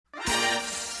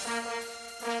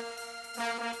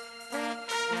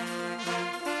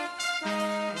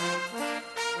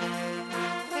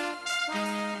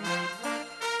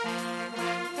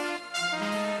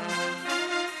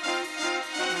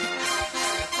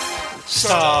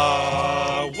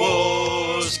Star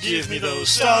Wars, give me those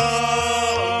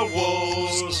Star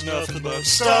Wars, nothing but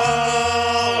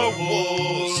Star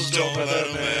Wars, don't let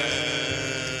them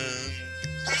end.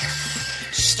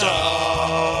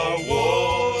 Star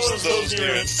Wars, those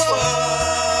near and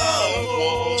far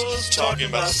wars, talking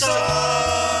about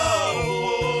Star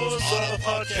Wars on a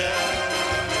podcast.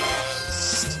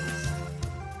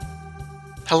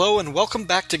 Hello and welcome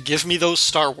back to Give Me Those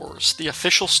Star Wars, the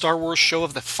official Star Wars show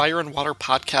of the Fire and Water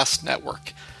Podcast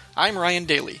Network. I'm Ryan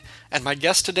Daly, and my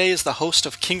guest today is the host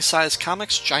of King Size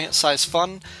Comics Giant Size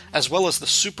Fun, as well as the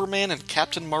Superman and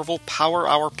Captain Marvel Power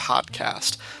Hour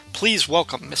podcast. Please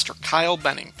welcome Mr. Kyle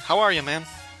Benning. How are you, man?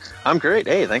 I'm great.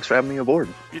 Hey, thanks for having me aboard.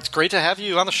 It's great to have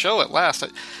you on the show at last.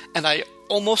 And I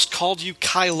almost called you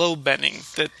Kylo Benning,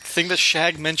 that thing that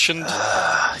Shag mentioned.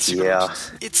 Yeah.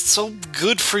 It's so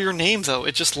good for your name, though.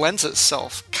 It just lends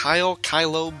itself. Kyle,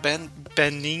 Kylo,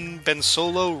 Benning, Ben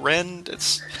Solo, Ren.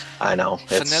 I know.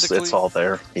 It's all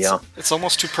there. Yeah. It's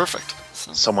almost too perfect.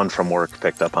 So. Someone from work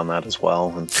picked up on that as well.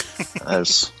 And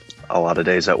there's a lot of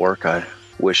days at work I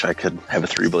wish I could have a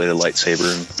 3-bladed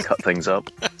lightsaber and cut things up.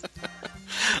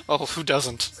 Oh, who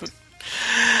doesn't?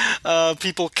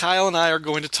 People, Kyle and I are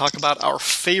going to talk about our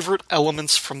favorite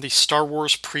elements from the Star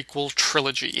Wars prequel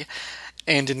trilogy.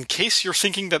 And in case you're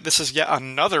thinking that this is yet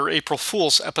another April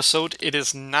Fool's episode, it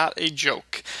is not a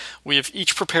joke. We have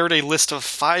each prepared a list of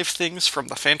 5 things from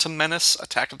The Phantom Menace,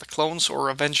 Attack of the Clones, or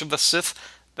Revenge of the Sith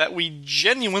that we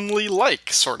genuinely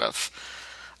like, sort of.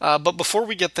 But before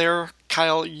we get there,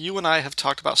 Kyle, you and I have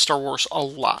talked about Star Wars a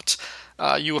lot.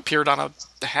 You appeared on a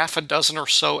half a dozen or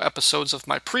so episodes of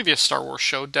my previous Star Wars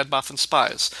show, Dead Moth and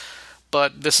Spies.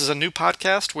 But this is a new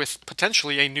podcast with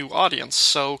potentially a new audience,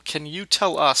 so can you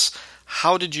tell us,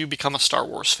 how did you become a Star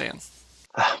Wars fan?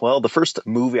 Well, the first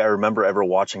movie I remember ever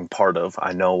watching part of,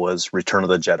 I know, was Return of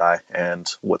the Jedi,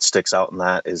 and what sticks out in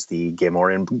that is the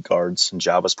Gamorrean guards in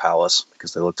Jabba's palace,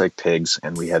 because they looked like pigs,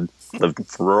 and we had lived in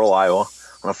rural Iowa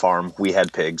on a farm. We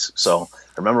had pigs, so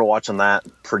I remember watching that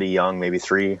pretty young, maybe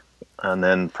 3. And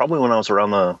then probably when I was around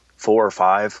the 4 or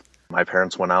 5, my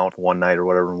parents went out one night or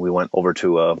whatever, and we went over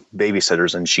to a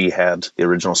babysitter's, and she had the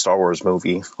original Star Wars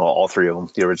movie, all 3 of them,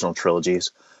 the original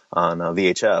trilogies, on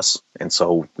VHS. And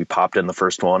so we popped in the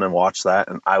first one and watched that,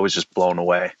 and I was just blown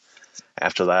away.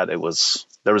 After that, there was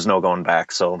no going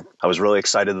back. So I was really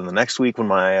excited. And the next week when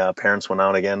my parents went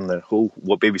out again,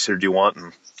 what babysitter do you want?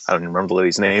 And I don't even remember the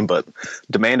lady's name, but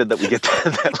demanded that we get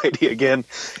that lady again.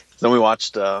 Then we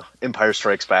watched Empire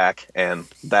Strikes Back, and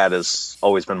that has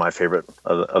always been my favorite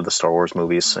of the Star Wars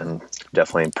movies, and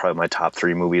definitely probably my top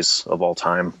 3 movies of all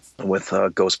time, with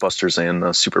Ghostbusters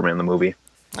and Superman the movie.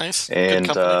 Nice. And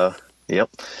yep.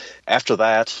 After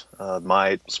that,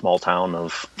 my small town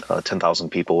of 10,000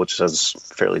 people, which is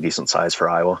fairly decent size for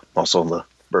Iowa, also the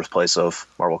birthplace of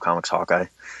Marvel Comics Hawkeye.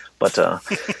 But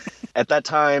at that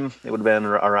time, it would have been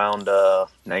around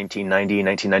 1990,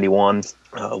 1991.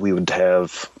 We would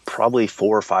have probably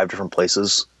 4 or 5 different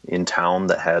places in town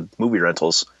that had movie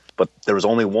rentals. But there was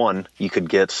only one you could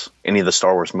get any of the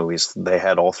Star Wars movies. They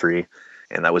had all 3.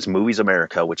 And that was Movies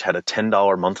America, which had a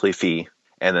 $10 monthly fee.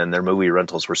 And then their movie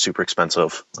rentals were super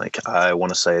expensive. Like, I want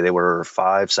to say they were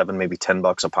 $5, $7, maybe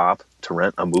 $10 a pop to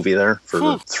rent a movie there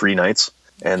for 3 nights.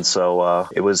 And so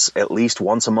it was at least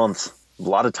once a month. A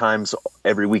lot of times,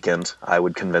 every weekend, I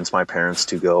would convince my parents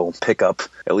to go pick up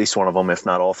at least one of them, if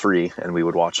not all 3, and we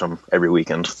would watch them every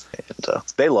weekend. And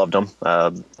they loved them.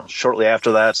 Shortly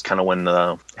after that, it's kind of when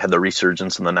had the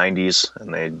resurgence in the 90s,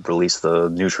 and they released the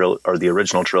the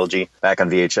original trilogy back on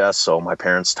VHS. So my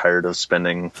parents, tired of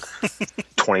spending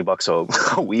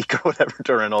 $20 a week or whatever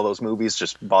to rent all those movies,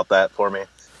 just bought that for me.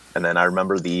 And then I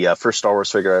remember the first Star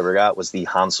Wars figure I ever got was the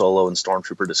Han Solo and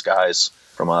Stormtrooper disguise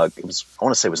from I want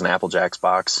to say it was an Apple Jacks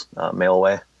box, mail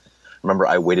away. I remember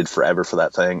I waited forever for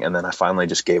that thing, and then I finally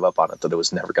just gave up on it, that it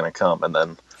was never going to come. And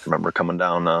then I remember coming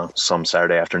down some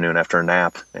Saturday afternoon after a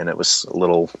nap, and it was a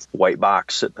little white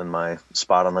box sitting in my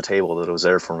spot on the table that it was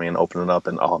there for me, and opened it up,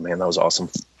 and oh man, that was awesome.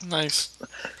 Nice.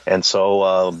 And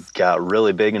so got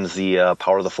really big into the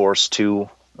Power of the Force 2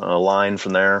 line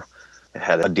from there. I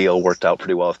had a deal worked out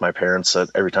pretty well with my parents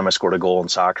that every time I scored a goal in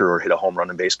soccer or hit a home run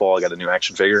in baseball, I got a new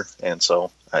action figure. And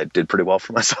so I did pretty well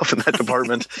for myself in that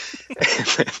department.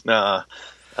 And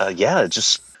then,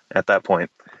 just at that point,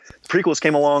 the prequels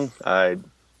came along. I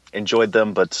enjoyed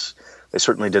them, but they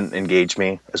certainly didn't engage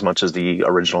me as much as the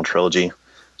original trilogy.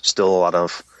 Still a lot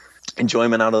of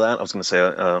enjoyment out of that. I was going to say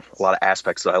a lot of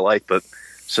aspects that I like, but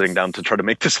sitting down to try to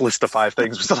make this list of 5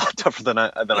 things was a lot tougher than I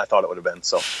thought it would have been.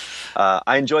 So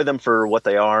I enjoy them for what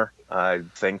they are. I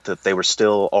think that they were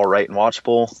still all right and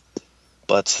watchable,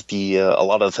 but a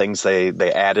lot of the things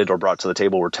they added or brought to the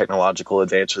table were technological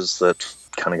advances that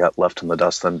kind of got left in the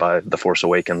dust then by The Force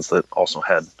Awakens that also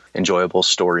had enjoyable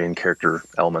story and character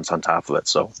elements on top of it.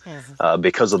 So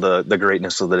because of the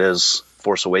greatness that is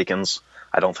Force Awakens,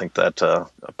 I don't think that a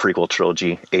prequel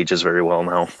trilogy ages very well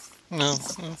now. No.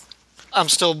 I'm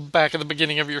still back at the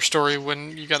beginning of your story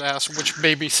when you got asked which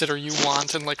babysitter you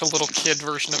want, and like a little kid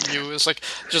version of you is like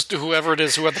just whoever it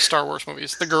is who had the Star Wars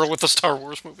movies, the girl with the Star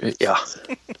Wars movies. Yeah.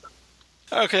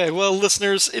 Okay, well,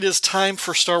 listeners, it is time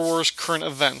for Star Wars current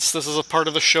events. This is a part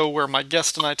of the show where my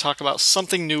guest and I talk about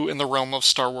something new in the realm of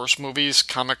Star Wars movies,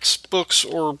 comics, books,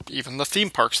 or even the theme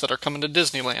parks that are coming to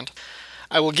Disneyland.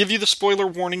 I will give you the spoiler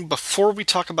warning before we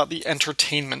talk about the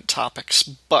entertainment topics,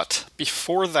 but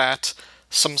before that,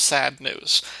 some sad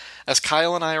news. As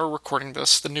Kyle and I are recording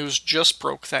this, the news just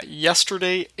broke that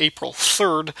yesterday, April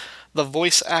 3rd, the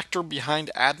voice actor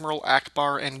behind Admiral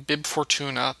Ackbar and Bib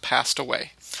Fortuna passed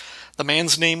away. The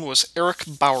man's name was Eric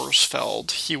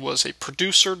Bauersfeld. He was a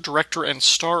producer, director, and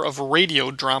star of radio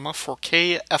drama for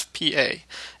KFPA,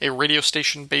 a radio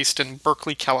station based in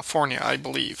Berkeley, California, I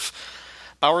believe.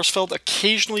 Bauersfeld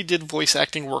occasionally did voice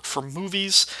acting work for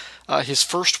movies. His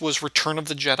first was Return of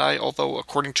the Jedi, although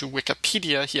according to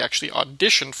Wikipedia, he actually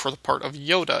auditioned for the part of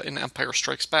Yoda in Empire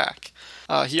Strikes Back.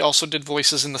 He also did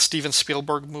voices in the Steven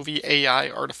Spielberg movie AI,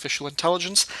 Artificial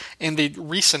Intelligence, and the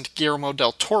recent Guillermo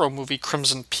del Toro movie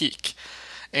Crimson Peak.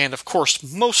 And of course,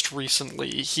 most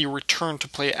recently, he returned to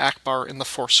play Ackbar in The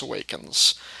Force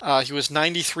Awakens. He was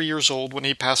 93 years old when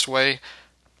he passed away.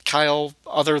 Kyle,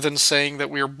 other than saying that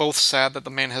we are both sad that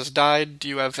the man has died, do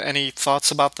you have any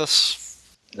thoughts about this?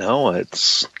 No,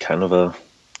 it's kind of a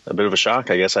bit of a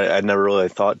shock, I guess. I'd never really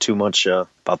thought too much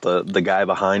about the guy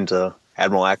behind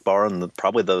Admiral Ackbar and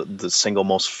probably the single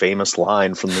most famous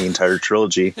line from the entire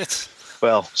trilogy.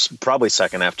 Well, probably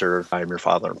second after I Am Your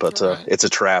Father, but right. It's a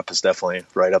Trap is definitely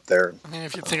right up there. I mean,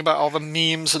 if you think about all the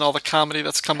memes and all the comedy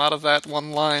that's come out of that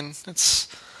one line,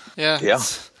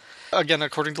 again,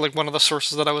 according to like one of the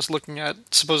sources that I was looking at,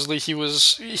 supposedly he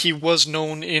was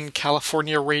known in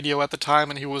California radio at the time,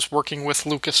 and he was working with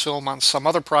Lucasfilm on some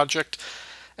other project.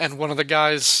 And one of the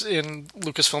guys in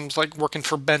Lucasfilm's like working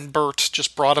for Ben Burt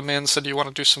just brought him in, said, "Do you want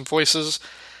to do some voices?"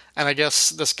 And I guess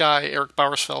this guy, Eric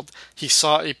Bauersfeld, he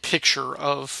saw a picture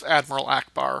of Admiral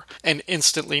Ackbar and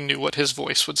instantly knew what his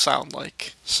voice would sound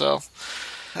like. So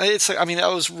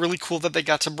that was really cool that they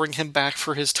got to bring him back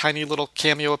for his tiny little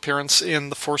cameo appearance in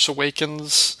The Force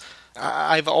Awakens.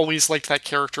 I've always liked that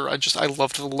character. I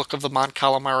loved the look of the Mon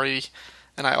Calamari,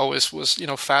 and I always was,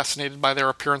 fascinated by their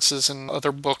appearances in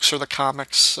other books or the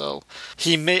comics. So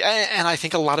and I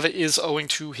think a lot of it is owing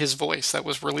to his voice. That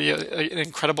was really an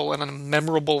incredible and a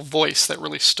memorable voice that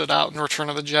really stood out in Return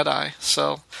of the Jedi.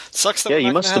 So it sucks that we're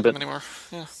not going to have him anymore.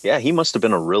 Yeah, he must have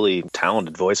been a really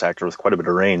talented voice actor with quite a bit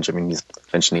of range. I mean, you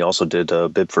mentioned he also did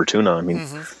Bib Fortuna. I mean,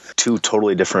 two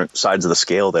totally different sides of the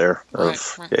scale there. Right.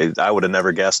 I would have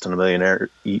never guessed in a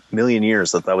million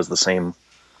years that was the same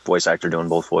voice actor doing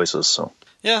both voices. So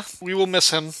yeah, we will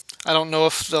miss him. I don't know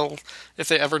if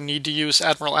they ever need to use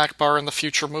Admiral Ackbar in the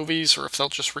future movies or if they'll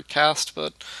just recast,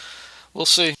 but we'll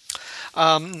see.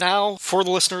 Now, for the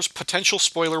listeners, potential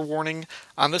spoiler warning.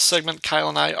 On this segment, Kyle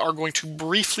and I are going to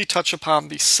briefly touch upon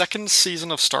the second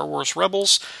season of Star Wars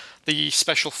Rebels, the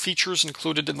special features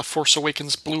included in the Force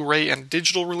Awakens Blu-ray and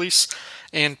digital release,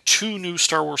 and 2 new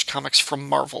Star Wars comics from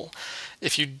Marvel.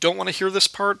 If you don't want to hear this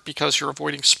part because you're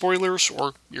avoiding spoilers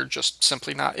or you're just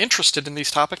simply not interested in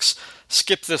these topics,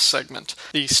 skip this segment.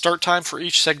 The start time for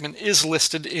each segment is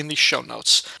listed in the show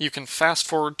notes. You can fast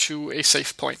forward to a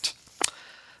safe point.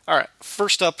 Alright,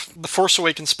 first up, the Force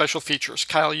Awakens special features.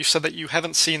 Kyle, you said that you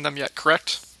haven't seen them yet,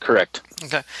 correct? Correct.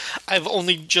 Okay. I've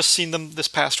only just seen them this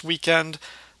past weekend.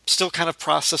 Still kind of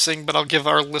processing, but I'll give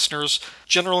our listeners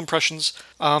general impressions.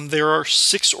 There are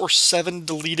 6 or 7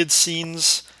 deleted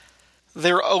scenes.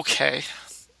 They're okay.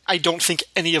 I don't think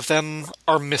any of them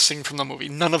are missing from the movie.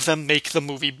 None of them make the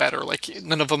movie better. Like,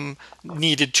 none of them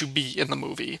needed to be in the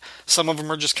movie. Some of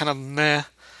them are just kind of meh.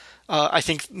 I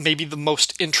think maybe the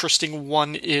most interesting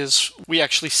one is we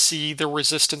actually see the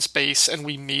Resistance base and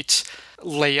we meet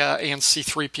Leia and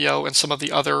C-3PO and some of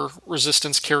the other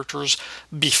Resistance characters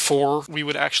before we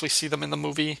would actually see them in the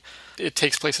movie. It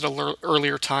takes place at an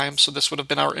earlier time, so this would have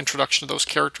been our introduction to those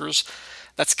characters.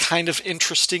 That's kind of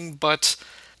interesting, but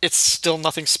it's still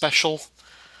nothing special.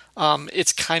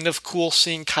 It's kind of cool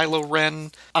seeing Kylo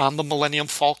Ren on the Millennium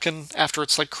Falcon after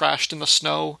it's like crashed in the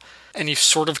snow, and you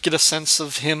sort of get a sense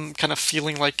of him kind of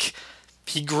feeling like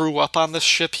he grew up on this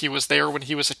ship. He was there when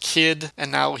he was a kid,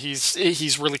 and now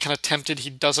he's really kind of tempted. He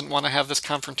doesn't want to have this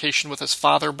confrontation with his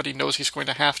father, but he knows he's going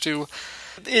to have to.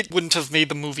 It wouldn't have made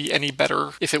the movie any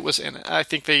better if it was in it. I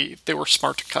think they were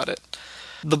smart to cut it.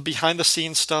 The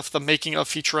behind-the-scenes stuff, the making-of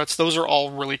featurettes, those are all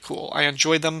really cool. I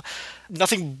enjoyed them.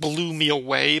 Nothing blew me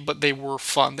away, but they were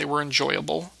fun. They were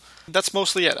enjoyable. That's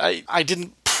mostly it. I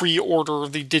didn't pre-order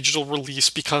the digital release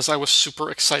because I was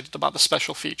super excited about the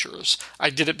special features. I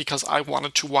did it because I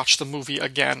wanted to watch the movie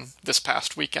again this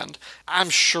past weekend. I'm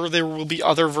sure there will be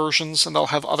other versions and they'll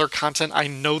have other content. I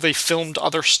know they filmed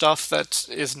other stuff that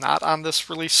is not on this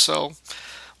release, so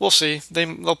we'll see.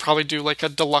 They'll probably do like a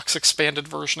deluxe expanded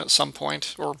version at some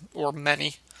point, or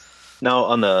many. Now,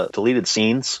 on the deleted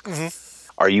scenes,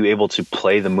 are you able to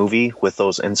play the movie with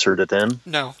those inserted in?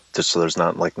 No. Just so there's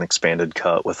not like an expanded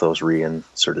cut with those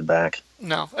reinserted back?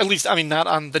 No. At least, I mean, not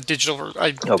on the digital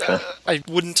version. Okay. I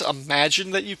wouldn't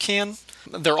imagine that you can.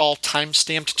 They're all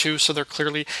time-stamped, too, so they're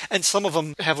clearly... And some of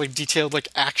them have, like, detailed, like,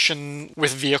 action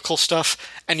with vehicle stuff,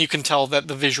 and you can tell that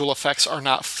the visual effects are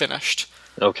not finished.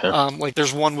 Okay. Like,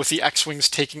 there's one with the X-Wings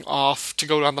taking off to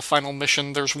go on the final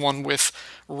mission. There's one with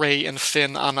Rey and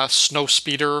Finn on a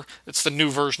snowspeeder. It's the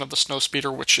new version of the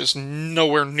snowspeeder, which is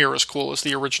nowhere near as cool as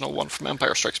the original one from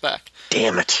Empire Strikes Back.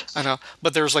 Damn it. I know.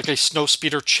 But there's, like, a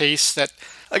snowspeeder chase that...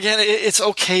 Again, it's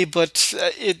okay, but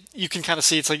you can kind of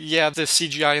see it's like, yeah, the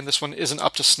CGI in this one isn't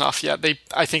up to snuff yet.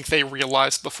 I think they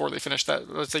realized before they finished that,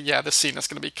 it's like, yeah, this scene is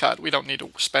going to be cut. We don't need to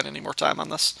spend any more time on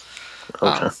this.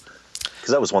 Okay.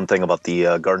 Because that was one thing about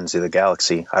the Guardians of the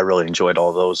Galaxy. I really enjoyed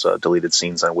all those deleted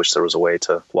scenes. I wish there was a way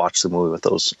to watch the movie with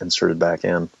those inserted back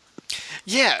in.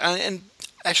 Yeah, and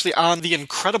actually on The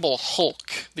Incredible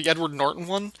Hulk, the Edward Norton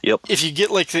one, Yep. if you get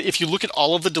if you look at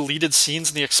all of the deleted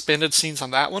scenes and the expanded scenes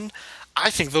on that one, I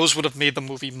think those would have made the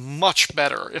movie much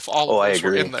better if all of those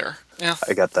were in there. Yeah.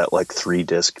 I got that like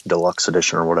 3-disc deluxe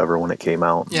edition or whatever when it came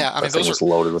out. Yeah, I mean, those was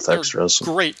loaded with extras.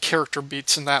 Great character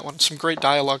beats in that one. Some great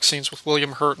dialogue scenes with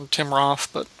William Hurt and Tim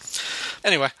Roth. But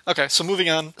anyway, okay, so moving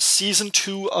on. Season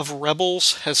 2 of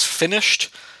Rebels has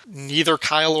finished. Neither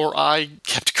Kyle or I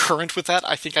kept current with that.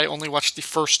 I think I only watched the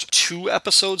first 2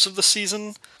 episodes of the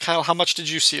season. Kyle, how much did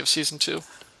you see of Season 2?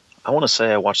 I want to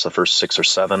say I watched the first 6 or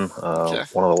 7. Okay.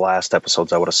 One of the last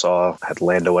episodes I would have saw had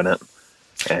Lando in it.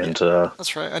 And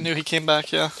that's right. I knew he came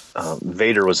back, yeah.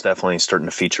 Vader was definitely starting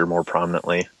to feature more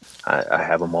prominently. I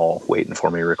have them all waiting for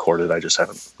me recorded. I just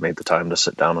haven't made the time to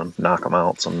sit down and knock them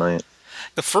out some night.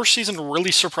 The first season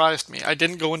really surprised me. I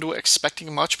didn't go into it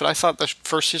expecting much, but I thought the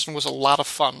first season was a lot of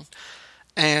fun.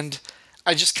 And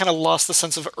I just kind of lost the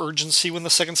sense of urgency when the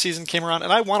second season came around,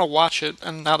 and I want to watch it,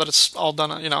 and now that it's all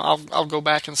done, I'll go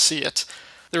back and see it.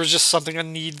 There was just something I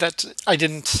need that I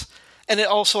didn't... And it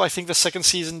also, I think the second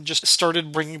season just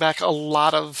started bringing back a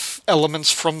lot of elements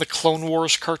from the Clone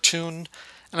Wars cartoon,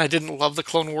 and I didn't love the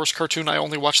Clone Wars cartoon. I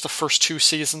only watched the first 2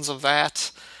 seasons of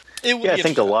that. I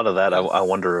think a lot of that, I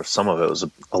wonder if some of it was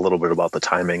a little bit about the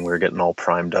timing. We were getting all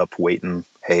primed up, waiting.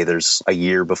 Hey, there's a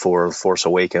year before Force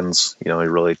Awakens. You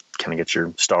really kind of get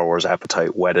your Star Wars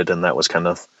appetite whetted, and that was kind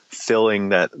of filling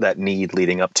that need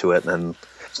leading up to it. And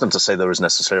it's not to say there was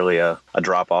necessarily a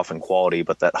drop-off in quality,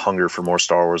 but that hunger for more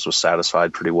Star Wars was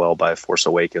satisfied pretty well by Force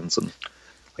Awakens. And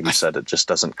like you said, it just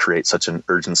doesn't create such an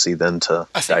urgency then to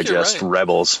digest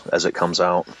Rebels as it comes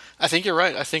out. I think you're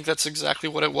right. I think that's exactly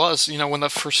what it was. When the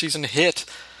first season hit,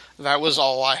 that was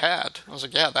all I had. I was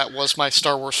like, yeah, that was my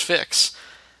Star Wars fix.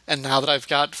 And now that I've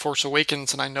got Force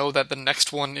Awakens and I know that the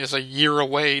next one is a year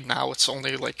away, now it's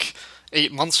only like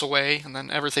 8 months away, and then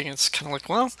everything is kind of like,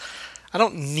 well, I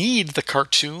don't need the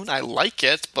cartoon. I like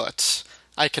it, but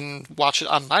I can watch it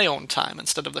on my own time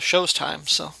instead of the show's time.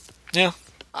 So, yeah,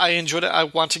 I enjoyed it. I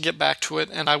want to get back to it,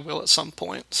 and I will at some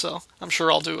point. So I'm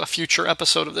sure I'll do a future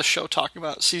episode of this show talking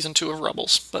about Season 2 of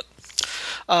Rebels. But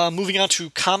moving on to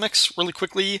comics really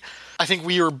quickly, I think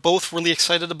we are both really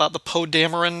excited about the Poe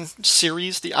Dameron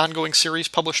series, the ongoing series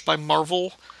published by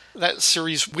Marvel. That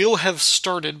series will have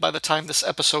started by the time this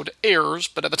episode airs,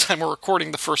 but at the time we're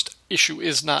recording, the first issue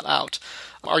is not out.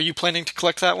 Are you planning to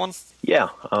collect that one? Yeah,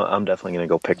 I'm definitely going to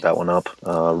go pick that one up.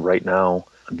 Right now,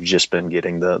 I've just been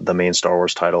getting the main Star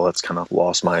Wars title. That's kind of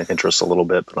lost my interest a little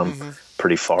bit, but I'm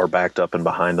pretty far backed up and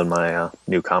behind on my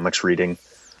new comics reading.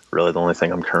 Really, the only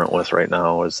thing I'm current with right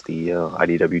now is the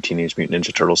IDW Teenage Mutant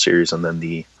Ninja Turtle series, and then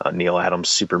the Neil Adams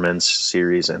Superman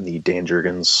series, and the Dan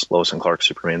Jurgens Lois and Clark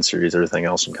Superman series. Everything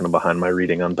else I'm kind of behind my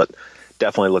reading on, but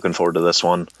definitely looking forward to this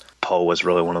one. Poe was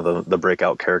really one of the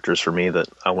breakout characters for me that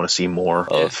I want to see more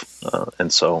of.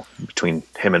 And so between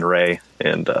him and Rey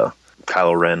and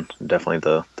Kylo Ren, definitely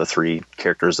the 3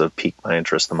 characters that have piqued my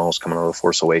interest the most coming out of The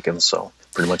Force Awakens. So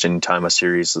pretty much any time a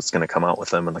series that's going to come out with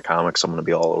them in the comics, I'm going to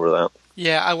be all over that.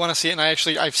 Yeah, I want to see it, and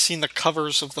I've seen the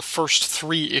covers of the first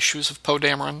 3 issues of Poe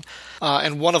Dameron,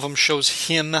 and one of them shows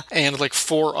him and like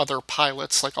 4 other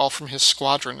pilots, like all from his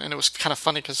squadron, and it was kind of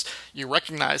funny because you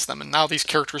recognize them, and now these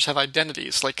characters have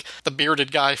identities, like the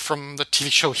bearded guy from the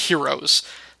TV show Heroes.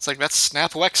 It's like, that's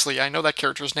Snap Wexley, I know that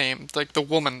character's name. Like, the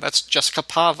woman, that's Jessica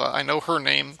Pava, I know her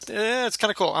name. It's kind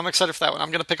of cool. I'm excited for that one.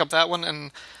 I'm going to pick up that one, and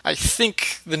I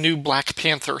think the new Black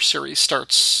Panther series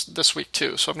starts this week,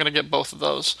 too, so I'm going to get both of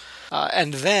those.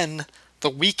 And then,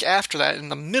 the week after that, in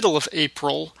the middle of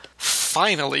April,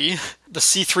 finally, the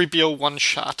C-3PO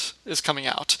one-shot is coming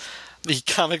out. The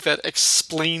comic that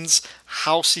explains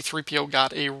how C-3PO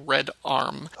got a red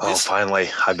arm. Oh, finally.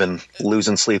 I've been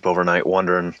losing sleep overnight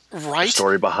wondering the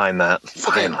story behind that.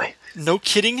 Finally. No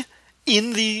kidding.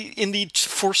 In the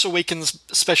Force Awakens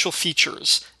special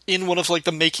features, in one of like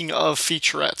the making of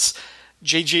featurettes,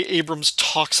 J.J. Abrams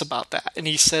talks about that, and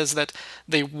he says that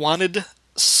they wanted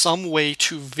some way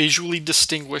to visually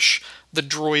distinguish the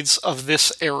droids of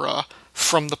this era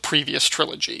from the previous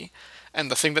trilogy. And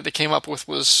the thing that they came up with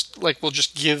was, like, we'll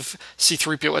just give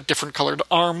C-3PO a different colored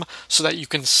arm so that you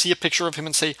can see a picture of him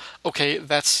and say, okay,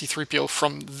 that's C-3PO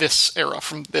from this era,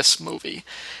 from this movie.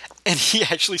 And he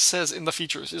actually says in the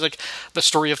features, he's like, the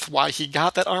story of why he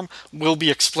got that arm will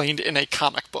be explained in a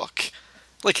comic book.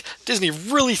 Like, Disney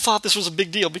really thought this was a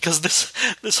big deal because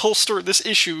this whole story, this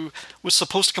issue, was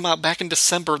supposed to come out back in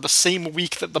December, the same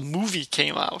week that the movie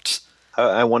came out.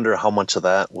 I wonder how much of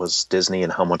that was Disney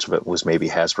and how much of it was maybe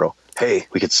Hasbro. Hey,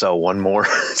 we could sell one more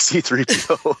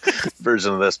C-3PO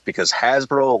version of this, because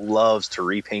Hasbro loves to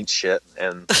repaint shit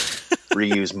and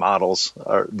reuse models,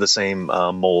 or the same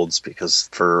molds, because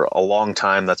for a long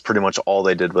time that's pretty much all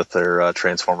they did with their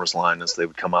Transformers line, is they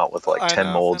would come out with like 10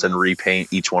 molds and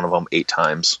repaint each one of them 8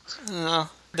 times.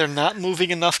 They're not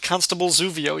moving enough Constable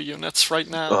Zuvio units right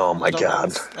now. Oh my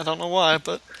God. I don't know why,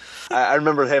 but... I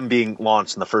remember him being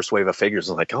launched in the first wave of figures,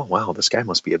 and like, oh wow, this guy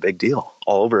must be a big deal,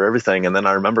 all over everything. And then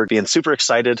I remember being super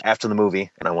excited after the movie,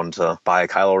 and I wanted to buy a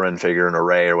Kylo Ren figure, an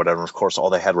array or whatever. Of course, all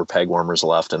they had were peg warmers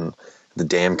left, and the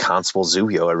damn Constable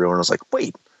Zuvio. Everyone was like,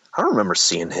 wait, I don't remember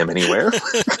seeing him anywhere.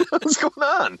 What's going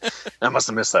on? I must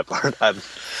have missed that part. Damn.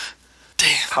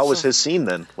 How was his scene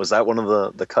then? Was that one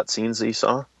of the cut scenes that you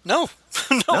saw? No.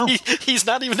 He's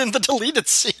not even in the deleted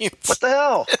scenes. What the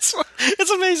hell? It's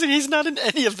amazing. He's not in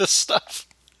any of this stuff.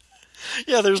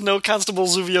 Yeah, there's no Constable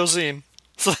Zuvio scene.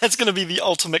 So that's going to be the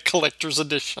ultimate collector's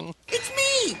edition. It's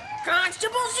me,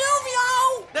 Constable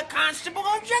Zuvio! The Constable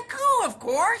of Jakku, of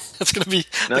course! That's going to be...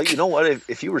 Now, you know what?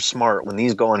 If you were smart, when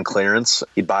these go on clearance,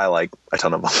 you'd buy like a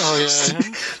ton of them. Oh, yeah.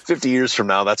 50 years from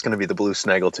now, that's going to be the blue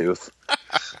Snaggletooth.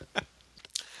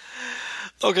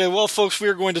 Okay, well, folks, we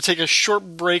are going to take a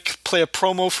short break, play a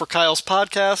promo for Kyle's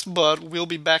podcast, but we'll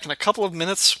be back in a couple of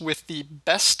minutes with the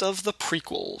best of the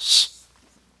prequels.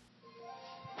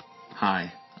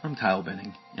 Hi, I'm Kyle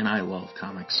Benning, and I love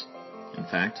comics. In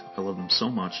fact, I love them so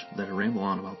much that I ramble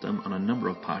on about them on a number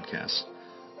of podcasts,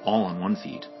 all on one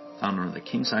feed, found under the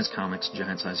King Size Comics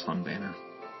Giant Size Fun banner.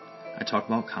 I talk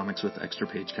about comics with extra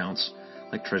page counts,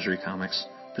 like Treasury Comics,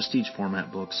 Prestige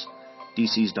format books,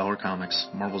 DC's Dollar Comics,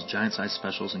 Marvel's Giant Size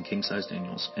Specials and King Size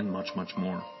Annuals, and much, much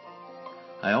more.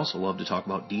 I also love to talk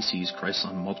about DC's Crisis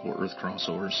on Multiple Earth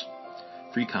crossovers,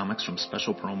 free comics from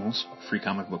special promos, Free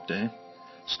Comic Book Day,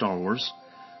 Star Wars,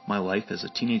 my life as a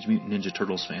Teenage Mutant Ninja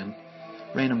Turtles fan,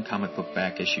 random comic book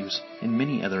back issues, and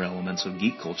many other elements of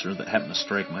geek culture that happen to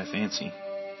strike my fancy.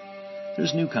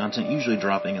 There's new content usually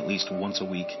dropping at least once a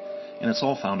week, and it's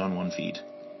all found on one feed.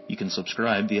 You can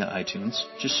subscribe via iTunes.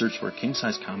 Just search for King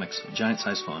Size Comics Giant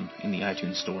Size Fun in the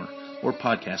iTunes Store or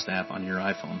podcast app on your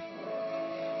iPhone.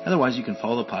 Otherwise, you can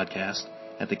follow the podcast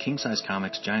at the King Size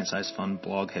Comics Giant Size Fun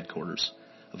blog headquarters,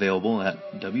 available at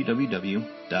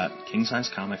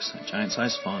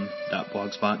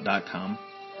www.kingsizecomicsgiantsizefun.blogspot.com.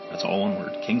 That's all one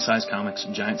word,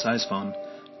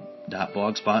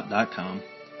 kingsizecomicsgiantsizefun.blogspot.com,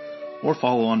 or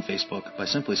follow on Facebook by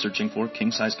simply searching for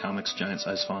King Size Comics Giant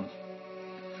Size Fun.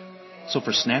 So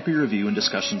for snappy review and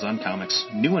discussions on comics,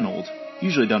 new and old,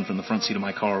 usually done from the front seat of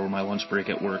my car or my lunch break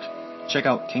at work, check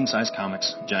out King Size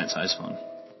Comics Giant Size Fun.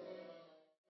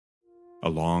 A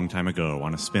long time ago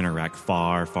on a spinner rack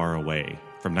far, far away,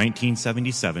 from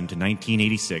 1977 to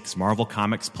 1986, Marvel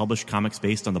Comics published comics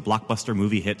based on the blockbuster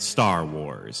movie hit Star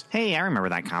Wars. Hey, I remember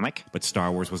that comic. But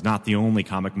Star Wars was not the only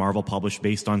comic Marvel published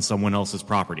based on someone else's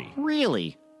property.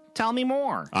 Really? Tell me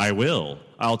more. I will.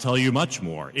 I'll tell you much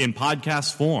more, in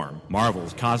podcast form.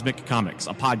 Marvel's Cosmic Comics,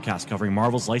 a podcast covering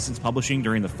Marvel's licensed publishing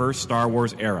during the first Star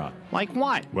Wars era. Like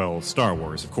what? Well, Star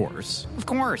Wars, of course. Of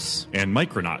course. And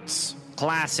Micronauts.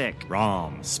 Classic.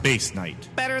 Rom, Space Knight.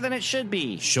 Better than it should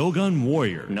be. Shogun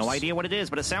Warriors. No idea what it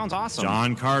is, but it sounds awesome.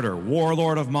 John Carter,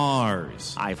 Warlord of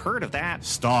Mars. I've heard of that.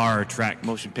 Star Trek.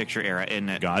 Motion picture era, isn't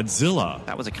it? Godzilla.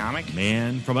 That was a comic?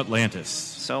 Man from Atlantis.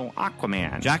 So,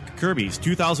 Aquaman. Jack Kirby's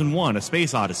 2001 A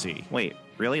Space Odyssey. Wait,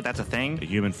 really? That's a thing? The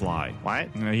Human Fly. What?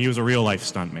 He was a real-life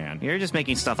stuntman. You're just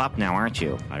making stuff up now, aren't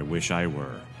you? I wish I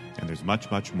were. And there's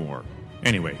much, much more.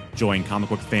 Anyway, join comic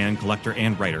book fan, collector,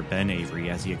 and writer Ben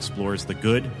Avery as he explores the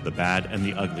good, the bad, and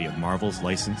the ugly of Marvel's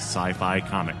licensed sci-fi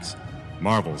comics.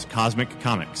 Marvel's Cosmic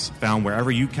Comics, found wherever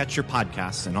you catch your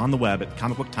podcasts and on the web at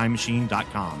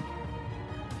comicbooktimemachine.com.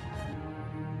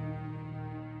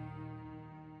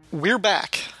 We're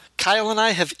back. Kyle and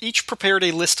I have each prepared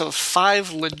a list of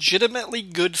 5 legitimately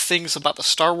good things about the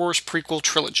Star Wars prequel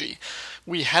trilogy.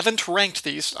 We haven't ranked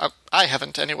these, I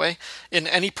haven't anyway, in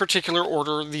any particular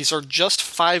order. These are just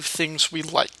 5 things we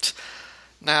liked.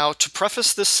 Now, to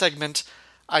preface this segment,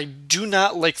 I do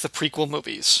not like the prequel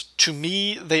movies. To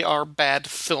me, they are bad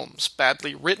films,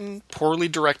 badly written, poorly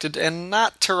directed, and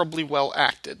not terribly well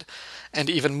acted. And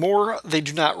even more, they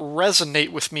do not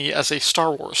resonate with me as a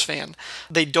Star Wars fan.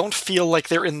 They don't feel like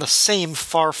they're in the same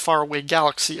far, far away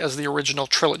galaxy as the original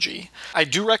trilogy. I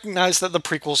do recognize that the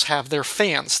prequels have their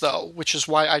fans, though, which is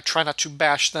why I try not to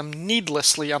bash them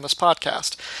needlessly on this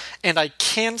podcast. And I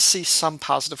can see some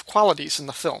positive qualities in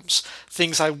the films,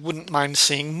 things I wouldn't mind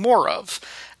seeing more of.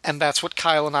 And that's what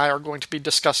Kyle and I are going to be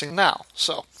discussing now.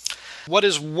 So, what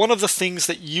is one of the things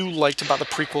that you liked about the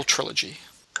prequel trilogy?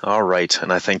 All right,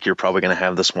 and I think you're probably going to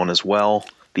have this one as well.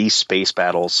 These space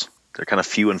battles, they're kind of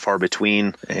few and far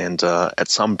between, and at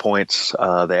some points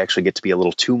they actually get to be a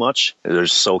little too much. They're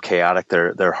so chaotic,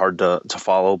 they're hard to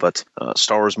follow, but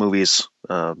Star Wars movies,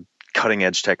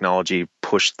 cutting-edge technology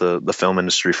pushed the film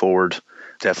industry forward.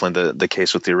 Definitely the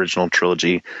case with the original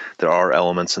trilogy. There are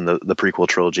elements in the prequel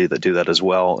trilogy that do that as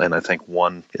well, and I think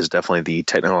one is definitely the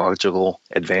technological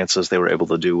advances they were able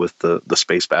to do with the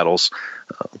space battles.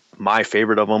 My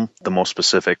favorite of them, the most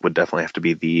specific, would definitely have to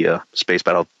be the space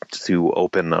battle to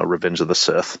open Revenge of the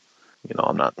Sith. You know,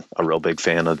 I'm not a real big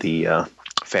fan of the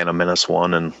Phantom Menace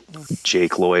one, and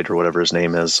Jake Lloyd or whatever his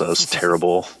name is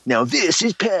terrible. Now this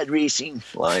is pad racing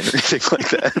line or anything like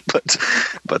that.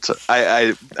 But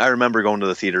I remember going to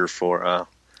the theater for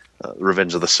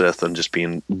Revenge of the Sith and just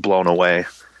being blown away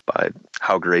by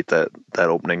how great that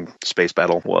opening space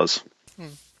battle was.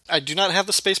 I do not have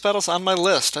the space battles on my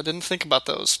list. I didn't think about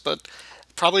those, but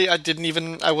probably I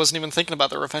wasn't even thinking about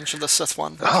the Revenge of the Sith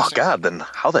one. Oh God, then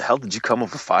how the hell did you come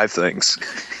up with 5 things?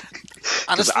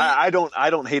 Honestly, I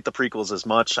don't hate the prequels as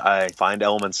much. I find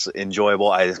elements enjoyable.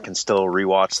 I can still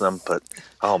rewatch them, but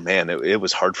oh man, it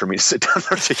was hard for me to sit down and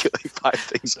articulate 5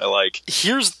 things I like.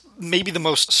 Here's maybe the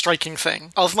most striking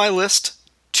thing. Of my list,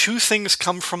 2 things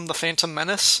come from The Phantom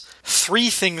Menace, 3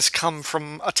 things come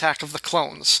from Attack of the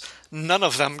Clones. None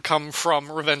of them come from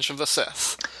Revenge of the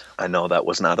Sith. I know that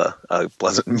was not a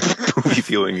pleasant movie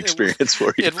viewing experience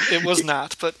for you. It was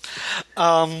not, but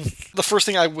the first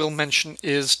thing I will mention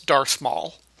is Darth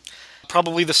Maul.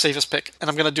 Probably the safest pick, and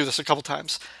I'm going to do this a couple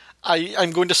times.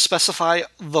 I'm going to specify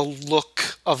the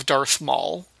look of Darth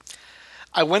Maul.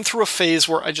 I went through a phase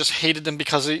where I just hated him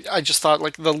because I just thought,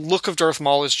 like, the look of Darth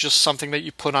Maul is just something that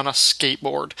you put on a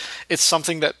skateboard. It's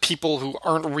something that people who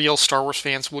aren't real Star Wars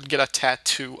fans would get a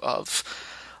tattoo of.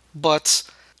 But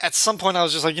at some point I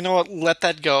was just like, you know what, let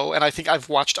that go, and I think I've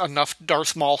watched enough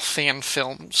Darth Maul fan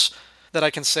films that I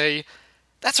can say,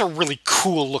 that's a really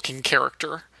cool-looking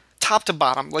character. Top to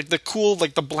bottom. Like, the cool,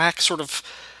 like, the black sort of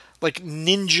like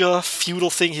ninja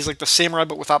feudal thing. He's like the samurai,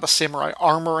 but without the samurai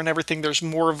armor and everything. There's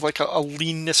more of like a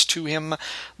leanness to him,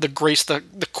 the grace, the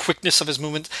quickness of his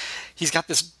movement. He's got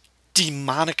this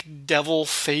demonic devil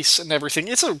face and everything.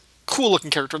 It's a cool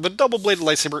looking character. The double-bladed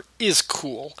lightsaber is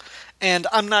cool, and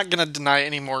I'm not going to deny it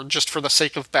anymore just for the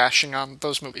sake of bashing on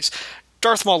those movies.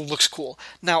 Darth Maul looks cool.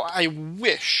 Now, I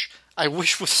wish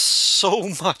with so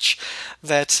much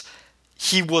that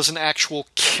he was an actual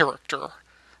character,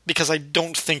 because I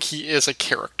don't think he is a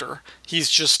character.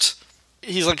 He's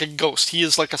like a ghost. He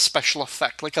is like a special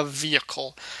effect, like a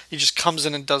vehicle. He just comes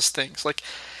in and does things. Like,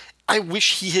 I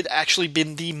wish he had actually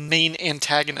been the main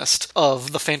antagonist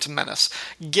of The Phantom Menace.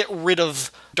 Get rid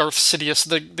of Darth Sidious,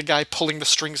 the guy pulling the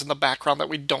strings in the background that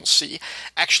we don't see.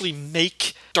 Actually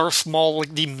make Darth Maul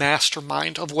like the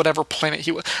mastermind of whatever planet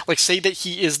he was. Like, say that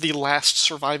he is the last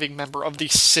surviving member of the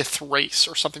Sith race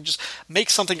or something. Just make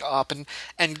something up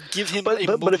and give him a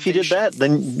motivation. But if he did that,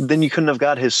 then you couldn't have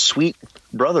got his sweet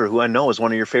brother, who I know is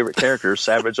one of your favorite characters,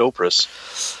 Savage Opress.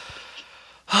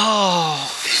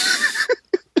 Oh...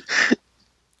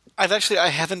 I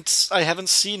haven't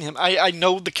seen him. I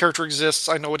know the character exists.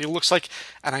 I know what he looks like,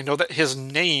 and I know that his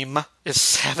name is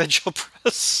Savage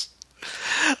Opress.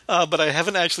 But I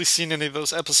haven't actually seen any of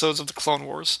those episodes of the Clone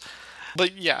Wars.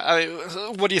 But yeah,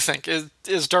 what do you think?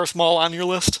 Is Darth Maul on your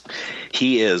list?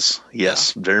 He is,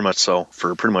 yes, very much so,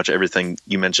 for pretty much everything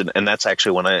you mentioned. And that's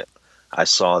actually when I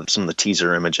saw some of the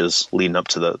teaser images leading up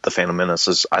to the Phantom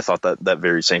Menace. I thought that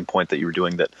very same point that you were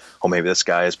doing, that, oh, maybe this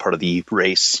guy is part of the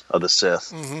race of the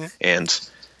Sith. Mm-hmm. And,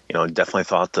 definitely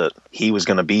thought that he was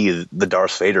going to be the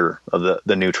Darth Vader of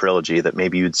the new trilogy, that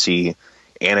maybe you'd see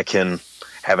Anakin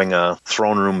having a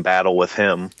throne room battle with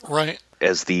him. Right.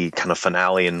 As the kind of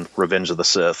finale in Revenge of the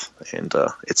Sith. And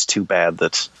it's too bad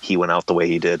that he went out the way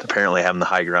he did. Apparently having the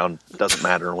high ground doesn't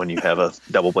matter when you have a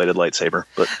double-bladed lightsaber.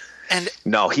 But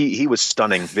no, he was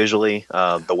stunning visually.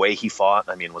 The way he fought,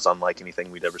 was unlike anything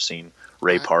we'd ever seen.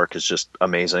 Ray Park is just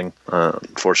amazing.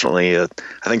 Unfortunately, I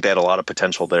think they had a lot of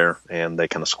potential there, and they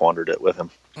kind of squandered it with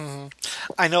him. Mm-hmm.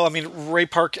 I know, Ray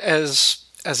Park as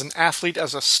an athlete,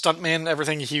 as a stuntman,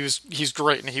 everything, he's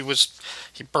great, and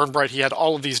he burned bright. He had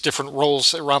all of these different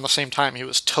roles around the same time. He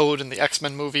was Toad in the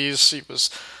X-Men movies. He was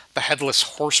the Headless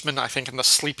Horseman, I think, in the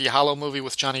Sleepy Hollow movie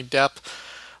with Johnny Depp.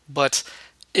 But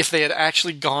if they had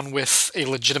actually gone with a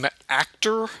legitimate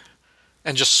actor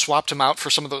and just swapped him out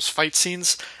for some of those fight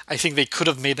scenes, I think they could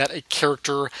have made that a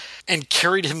character and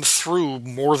carried him through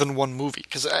more than one movie.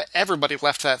 Because everybody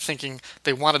left that thinking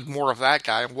they wanted more of that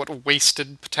guy, and what a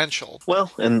wasted potential.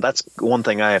 Well, and that's one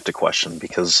thing I have to question,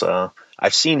 because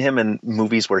I've seen him in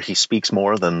movies where he speaks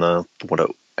more than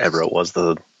whatever it was,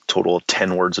 the total of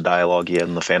 10 words of dialogue he had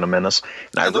in The Phantom Menace.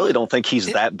 And I really don't think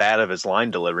he's that bad of his line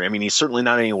delivery. He's certainly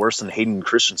not any worse than Hayden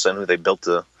Christensen, who they built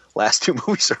the last two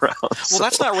movies around. Well,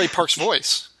 that's not Ray Park's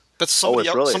voice. That's somebody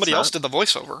else. Somebody else did the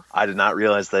voiceover. I did not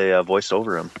realize they voiced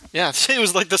over him. Yeah, it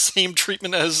was like the same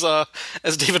treatment as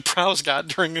David Prowse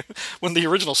got when the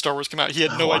original Star Wars came out. He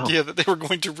had no idea that they were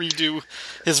going to redo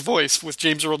his voice with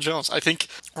James Earl Jones. I think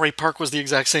Ray Park was the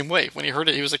exact same way. When he heard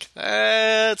it, he was like,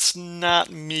 "That's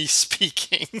not me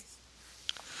speaking."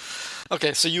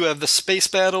 Okay, so you have the space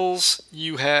battles.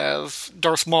 You have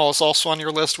Darth Maul is also on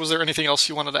your list. Was there anything else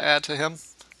you wanted to add to him?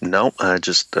 No,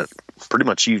 just pretty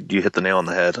much you hit the nail on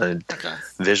the head. Okay.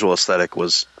 Visual aesthetic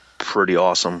was pretty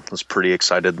awesome. I was pretty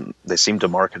excited. They seemed to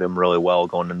market him really well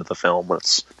going into the film.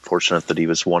 It's fortunate that he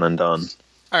was one and done.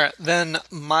 All right, then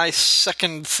my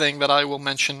second thing that I will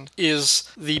mention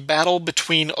is the battle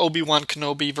between Obi-Wan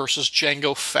Kenobi versus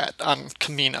Jango Fett on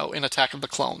Kamino in Attack of the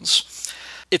Clones.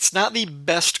 It's not the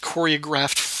best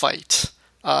choreographed fight.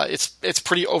 It's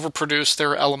pretty overproduced.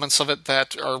 There are elements of it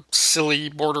that are silly,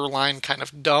 borderline kind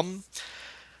of dumb.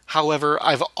 However,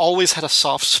 I've always had a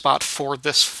soft spot for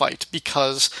this fight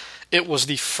because it was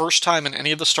the first time in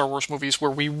any of the Star Wars movies where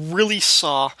we really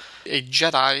saw a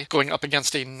Jedi going up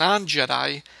against a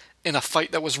non-Jedi in a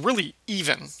fight that was really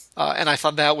even. And I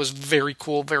thought that was very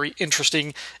cool, very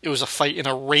interesting. It was a fight in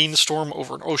a rainstorm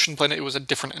over an ocean planet. It was a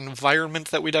different environment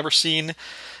that we'd ever seen.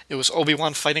 It was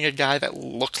Obi-Wan fighting a guy that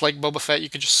looked like Boba Fett. You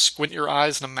could just squint your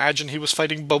eyes and imagine he was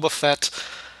fighting Boba Fett.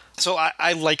 So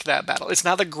I like that battle. It's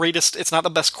not the greatest, it's not the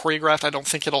best choreographed. I don't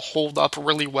think it'll hold up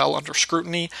really well under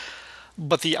scrutiny.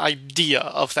 But the idea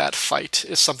of that fight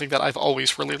is something that I've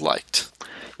always really liked.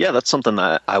 Yeah, that's something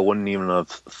I wouldn't even have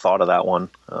thought of that one.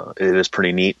 It is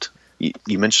pretty neat.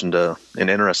 You mentioned an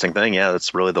interesting thing. Yeah,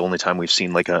 that's really the only time we've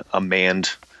seen like a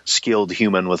manned, skilled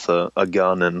human with a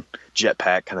gun and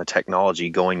jetpack kind of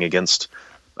technology going against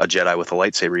a Jedi with a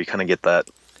lightsaber. You kind of get that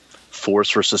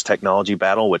Force versus technology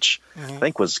battle, which I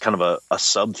think was kind of a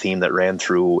sub-theme that ran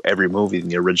through every movie in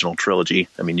the original trilogy.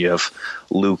 You have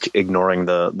Luke ignoring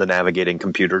the navigating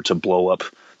computer to blow up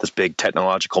this big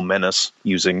technological menace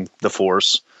using the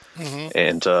Force. Mm-hmm.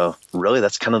 And really,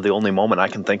 that's kind of the only moment I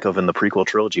can think of in the prequel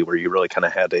trilogy where you really kind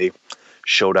of had a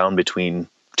showdown between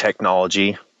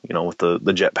technology, with the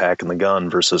jetpack and the gun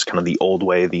versus kind of the old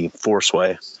way, the Force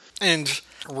way. And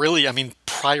really,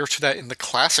 prior to that in the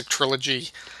classic trilogy,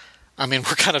 we're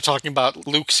kind of talking about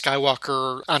Luke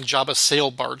Skywalker on Jabba's sail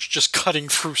barge, just cutting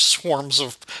through swarms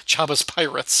of Jabba's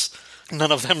pirates.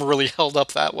 None of them really held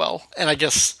up that well. And I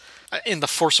guess in The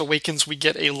Force Awakens, we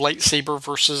get a lightsaber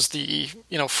versus the,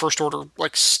 First Order,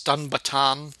 stun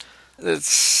baton. It's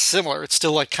similar. It's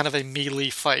still kind of a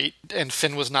melee fight, and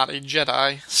Finn was not a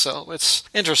Jedi, so it's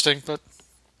interesting. But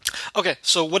okay,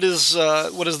 so what is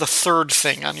the third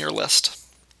thing on your list?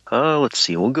 Let's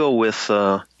see. We'll go with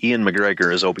Ian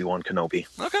McGregor as Obi-Wan Kenobi.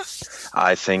 Okay.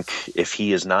 I think if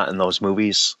he is not in those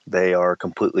movies, they are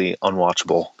completely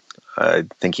unwatchable. I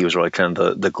think he was really kind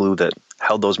of the glue that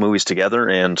held those movies together,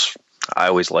 and I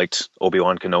always liked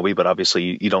Obi-Wan Kenobi, but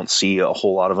obviously you don't see a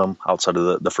whole lot of him outside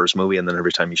of the first movie, and then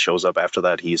every time he shows up after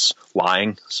that, he's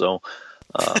lying. So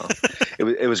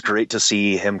it was great to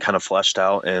see him kind of fleshed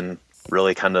out and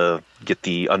really kind of get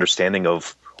the understanding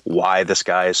of why this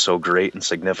guy is so great and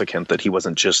significant, that he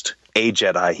wasn't just a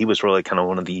Jedi. He was really kind of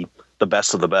one of the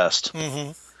best of the best.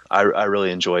 Mm-hmm. I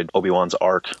really enjoyed Obi-Wan's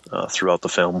arc throughout the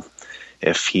film.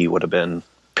 If he would have been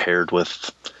paired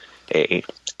with a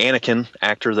Anakin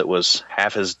actor that was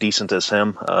half as decent as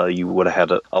him, you would have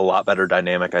had a lot better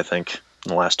dynamic, I think, in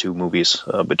the last two movies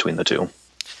between the two.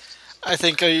 I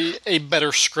think a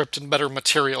better script and better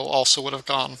material also would have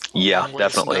gone. Yeah,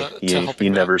 definitely. You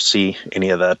never see any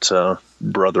of that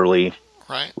brotherly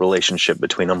relationship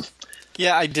between them.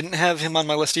 Yeah, I didn't have him on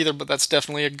my list either, but that's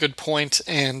definitely a good point.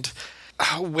 And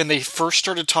when they first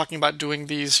started talking about doing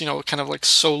these, kind of like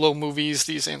solo movies,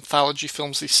 these anthology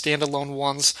films, these standalone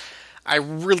ones, I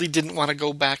really didn't want to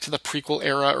go back to the prequel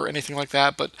era or anything like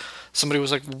that, but somebody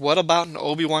was like, what about an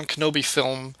Obi-Wan Kenobi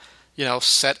film,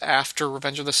 set after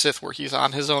Revenge of the Sith, where he's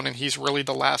on his own and he's really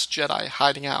the last Jedi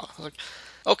hiding out? I was like,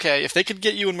 okay, if they could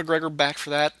get Ewan McGregor back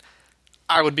for that,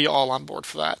 I would be all on board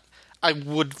for that. I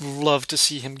would love to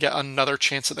see him get another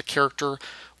chance at the character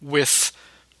with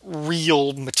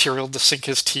real material to sink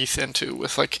his teeth into,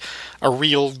 with like a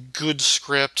real good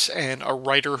script and a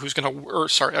writer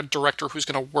a director who's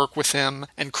gonna work with him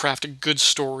and craft a good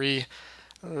story.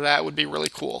 That would be really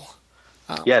cool.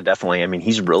 Yeah, definitely. I mean,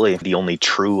 he's really the only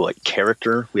true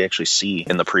character we actually see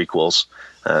in the prequels.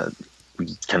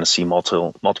 We kind of see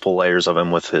multiple layers of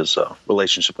him with his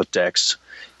relationship with Dex.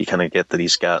 You kind of get that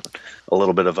he's got a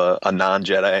little bit of a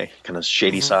non-Jedi kind of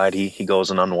shady side. He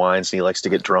goes and unwinds, and he likes to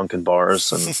get drunk in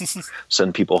bars and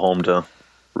send people home to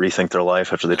rethink their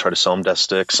life after they try to sell him death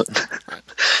sticks.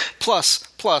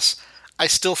 Plus, I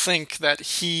still think that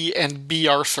he and B.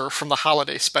 Arthur from the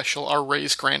holiday special are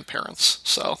Rey's grandparents.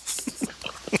 So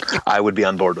I would be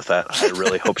on board with that. I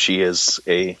really hope she is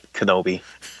a Kenobi.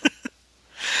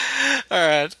 All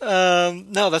right.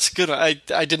 No, that's good. I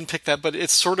didn't pick that, but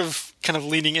it's sort of kind of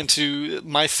leading into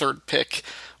my third pick,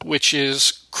 which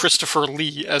is Christopher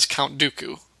Lee as Count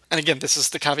Dooku. And again, this is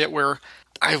the caveat where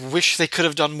I wish they could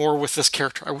have done more with this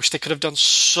character. I wish they could have done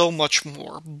so much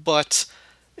more. But,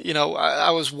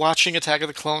 I was watching Attack of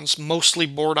the Clones, mostly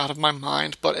bored out of my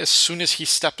mind, but as soon as he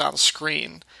stepped on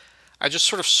screen, I just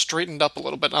sort of straightened up a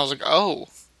little bit, and I was like, oh,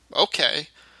 okay,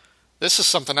 this is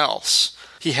something else.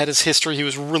 He had his history. He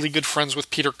was really good friends with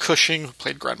Peter Cushing, who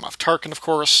played Grand Moff Tarkin, of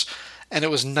course, and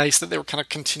it was nice that they were kind of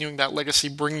continuing that legacy,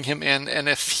 bringing him in. And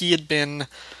if he had been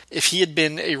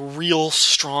a real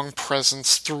strong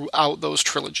presence throughout those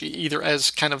trilogy, either as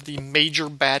kind of the major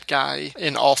bad guy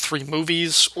in all three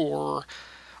movies, or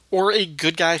a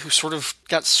good guy who sort of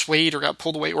got swayed or got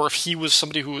pulled away, or if he was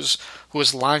somebody who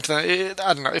was lying to them,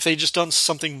 I don't know, if they just done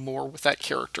something more with that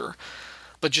character.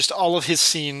 But just all of his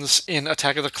scenes in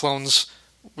Attack of the Clones,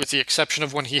 with the exception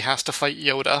of when he has to fight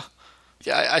Yoda,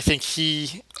 yeah, I think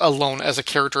he alone as a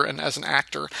character and as an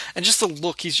actor, and just the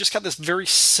look, he's just got this very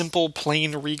simple,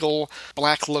 plain, regal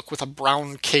black look with a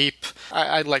brown cape.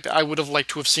 I would have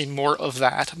liked to have seen more of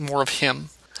that, more of him.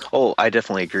 Oh, I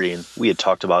definitely agree. And we had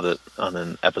talked about it on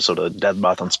an episode of Dead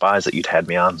Moth on Spies that you'd had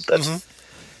me on. That,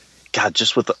 God,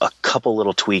 just with a couple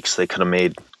little tweaks, they could have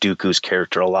made Dooku's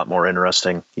character a lot more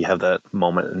interesting. You have that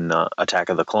moment in Attack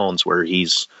of the Clones where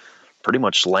he's pretty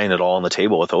much laying it all on the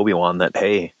table with Obi-Wan that,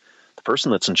 hey, the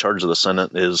person that's in charge of the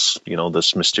Senate is,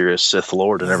 this mysterious Sith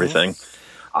Lord and everything.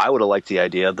 I would have liked the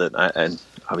idea that, and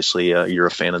obviously you're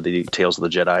a fan of the Tales of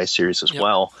the Jedi series as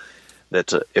well,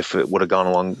 that if it would have gone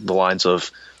along the lines of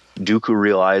Dooku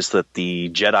realized that the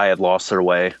Jedi had lost their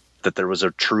way, that there was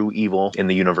a true evil in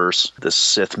the universe, this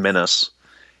Sith menace,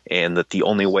 and that the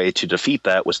only way to defeat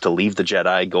that was to leave the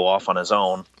Jedi, go off on his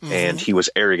own, and he was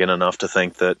arrogant enough to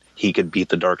think that he could beat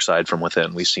the dark side from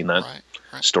within. We've seen that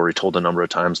story told a number of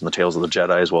times in the Tales of the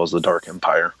Jedi as well as the Dark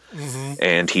Empire,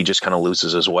 and he just kind of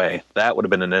loses his way. That would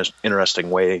have been an interesting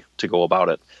way to go about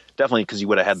it. Definitely, because you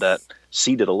would have had that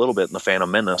seeded a little bit in the Phantom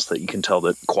Menace, that you can tell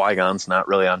that Qui-Gon's not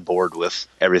really on board with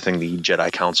everything the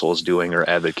Jedi Council is doing or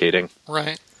advocating.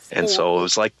 Right. And so it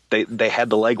was like they had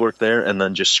the legwork there and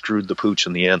then just screwed the pooch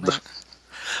in the end. Right.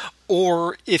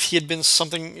 Or if he had been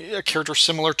a character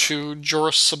similar to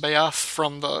Joruus C'baoth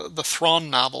from the Thrawn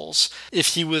novels, if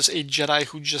he was a Jedi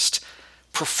who just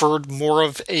preferred more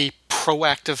of a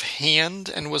proactive hand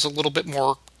and was a little bit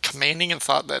more commanding and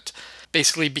thought that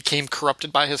basically became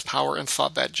corrupted by his power and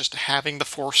thought that just having the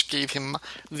Force gave him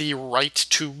the right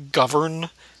to govern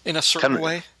in a certain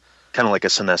way. Kind of like a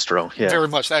Sinestro, yeah. Very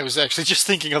much. I was actually just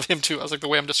thinking of him, too. I was like, the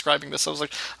way I'm describing this, I was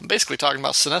like, I'm basically talking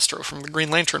about Sinestro from the Green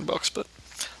Lantern books, but...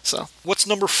 So, what's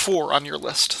number 4 on your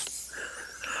list?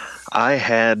 I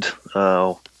had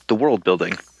the world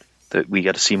building, that we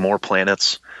get to see more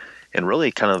planets and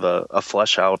really kind of a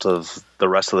flesh out of the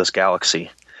rest of this galaxy.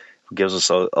 It gives us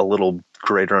a little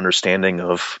greater understanding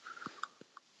of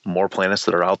more planets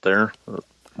that are out there,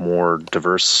 more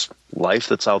diverse life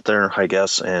that's out there, I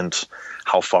guess, and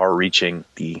how far-reaching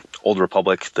the Old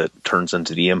Republic that turns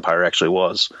into the Empire actually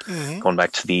was. Mm-hmm. Going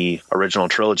back to the original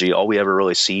trilogy, all we ever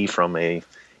really see from a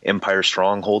Empire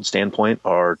stronghold standpoint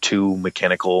are 2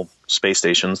 mechanical space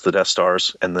stations, the Death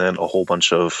Stars, and then a whole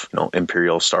bunch of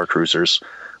Imperial star cruisers.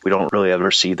 We don't really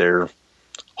ever see their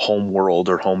home world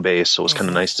or home base, so it's kind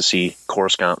of nice to see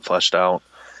Coruscant fleshed out,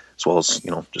 as well as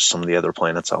just some of the other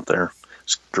planets out there.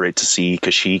 It's great to see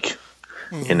Kashyyyk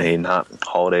in a not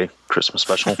holiday Christmas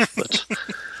special, but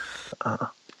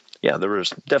yeah, there was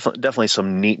definitely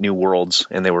some neat new worlds,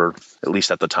 and they were, at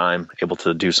least at the time, able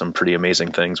to do some pretty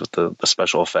amazing things with the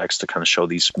special effects to kind of show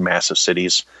these massive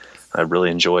cities. I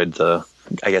really enjoyed the,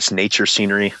 I guess, nature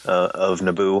scenery of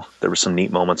Naboo. There were some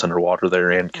neat moments underwater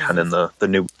there, and kind of in the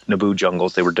new Naboo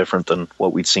jungles. They were different than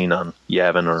what we'd seen on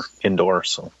Yavin or Endor.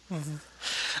 So,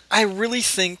 I really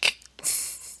think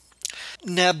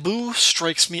Naboo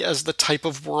strikes me as the type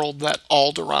of world that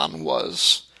Alderaan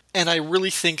was. And I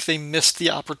really think they missed the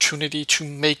opportunity to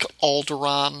make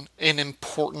Alderaan an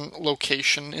important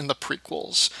location in the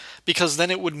prequels, because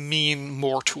then it would mean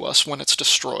more to us when it's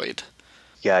destroyed.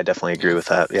 Yeah, I definitely agree with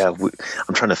that. Yeah,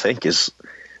 I'm trying to think, is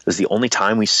the only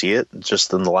time we see it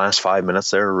just in the last 5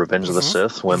 minutes there, Revenge of the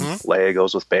Sith, when Leia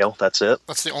goes with Bail? That's it?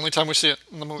 That's the only time we see it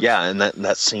in the movie. Yeah, and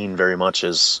that scene very much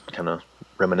is kind of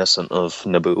reminiscent of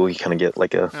Naboo. You kind of get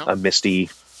like a misty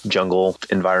jungle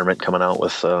environment coming out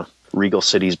with regal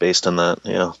cities based on that.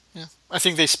 Yeah. I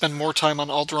think they spend more time on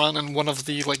Alderaan in one of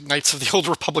the Knights of the Old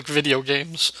Republic video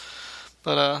games.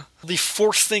 But the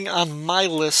 4th thing on my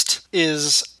list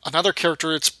is another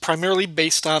character. It's primarily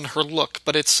based on her look,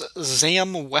 but it's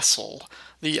Zam Wesell,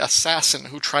 the assassin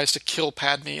who tries to kill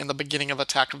Padme in the beginning of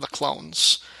Attack of the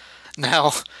Clones.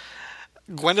 Now,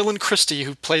 Gwendolyn Christie,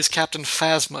 who plays Captain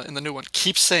Phasma in the new one,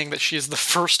 keeps saying that she is the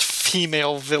first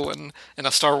female villain in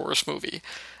a Star Wars movie.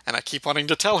 And I keep wanting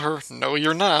to tell her, no,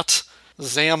 you're not.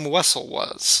 Zam Wesell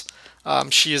was.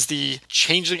 She is the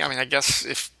changeling. I mean, I guess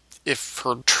if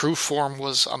her true form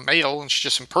was a male and she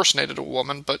just impersonated a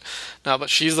woman, but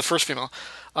she's the first female.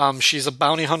 She's a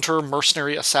bounty hunter,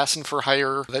 mercenary, assassin for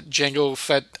hire that Jango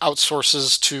Fett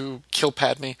outsources to kill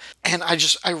Padme. And I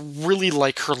really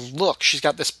like her look. She's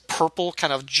got this purple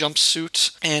kind of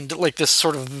jumpsuit and this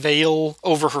sort of veil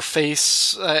over her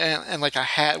face and a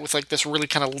hat with this really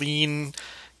kind of lean,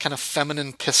 kind of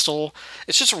feminine pistol.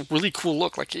 It's just a really cool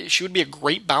look. She would be a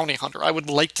great bounty hunter. I would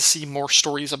like to see more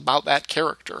stories about that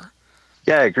character.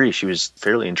 Yeah, I agree. She was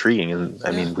fairly intriguing, and I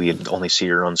mean, we only see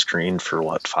her on screen for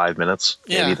 5 minutes?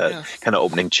 Maybe that kind of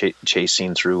opening chase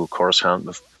scene through Coruscant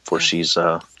before she's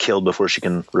killed, before she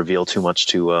can reveal too much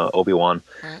to Obi-Wan.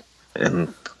 Right.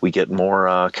 And we get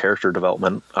more character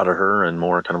development out of her and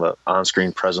more kind of an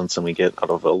on-screen presence than we get out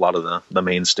of a lot of the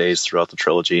mainstays throughout the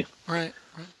trilogy. Right.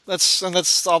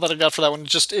 That's all that I got for that one.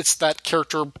 It's that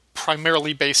character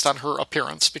primarily based on her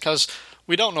appearance, because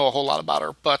we don't know a whole lot about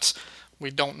her, but we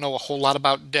don't know a whole lot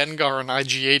about Dengar and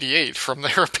IG-88 from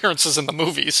their appearances in the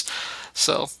movies.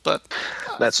 So, but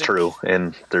that's true,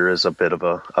 and there is a bit of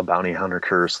a bounty hunter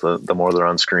curse. The more they're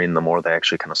on screen, the more they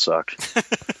actually kind of suck.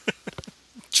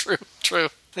 True.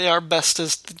 They are best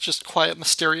as just quiet,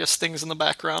 mysterious things in the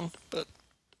background. But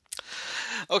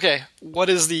okay, what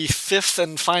is the 5th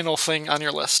and final thing on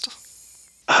your list?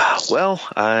 Well,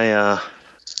 I'm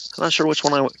not sure which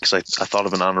one because I thought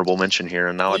of an honorable mention here,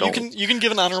 and now I don't. You can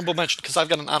give an honorable mention, because I've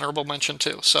got an honorable mention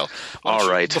too. So, all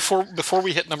right. Before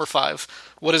we hit number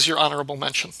 5, what is your honorable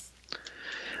mention?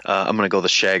 I'm going to go the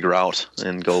Shag route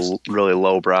and go really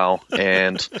lowbrow,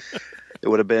 and it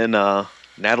would have been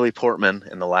Natalie Portman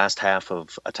in the last half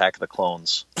of Attack of the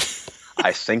Clones.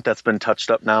 I think that's been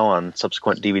touched up now on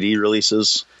subsequent DVD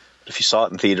releases. If you saw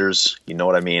it in theaters, you know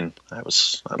what I mean. I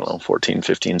was, 14,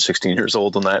 15, 16 years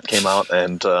old when that came out,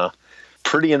 and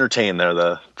pretty entertained there,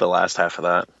 the last half of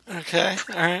that. Okay,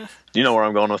 all right. Do you know where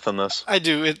I'm going with this? I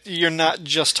do. You're not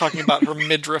just talking about her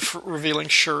midriff revealing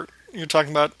shirt. You're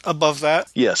talking about above that?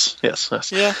 Yes.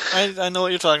 Yeah, I know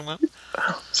what you're talking about.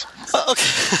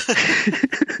 Okay.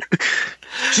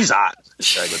 She's hot,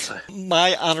 I would say.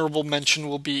 My honorable mention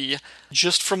will be,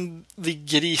 just from the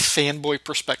giddy fanboy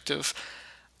perspective,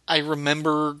 I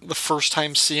remember the first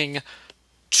time seeing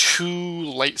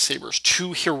two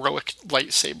heroic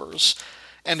lightsabers,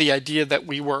 and the idea that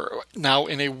we were now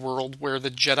in a world where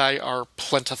the Jedi are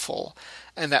plentiful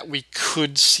and that we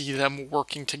could see them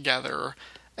working together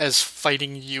as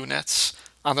fighting units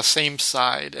on the same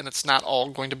side, and it's not all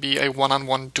going to be a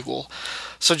one-on-one duel.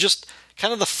 So just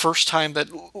kind of the first time that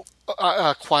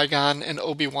Qui-Gon and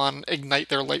Obi-Wan ignite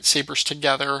their lightsabers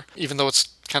together, even though it's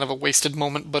kind of a wasted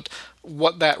moment, but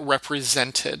what that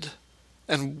represented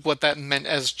and what that meant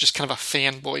as just kind of a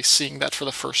fanboy seeing that for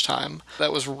the first time.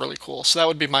 That was really cool. So that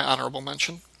would be my honorable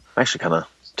mention. I'm actually kind of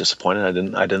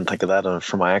disappointed I didn't think of that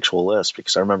for my actual list,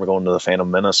 because I remember going to the Phantom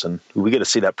Menace, and we get to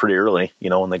see that pretty early,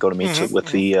 when they go to meet with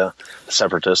the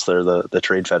Separatists, they're the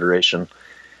Trade Federation,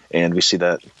 and we see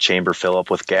that chamber fill up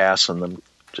with gas and then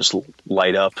just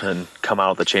light up and come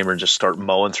out of the chamber and just start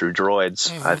mowing through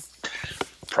droids. I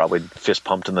probably fist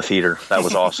pumped in the theater. That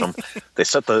was awesome. They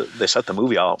set the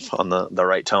movie off on the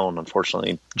right tone.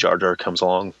 Unfortunately, Jar Jar comes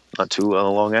along not too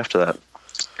long after that.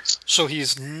 So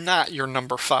he's not your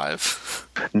number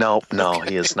 5. No,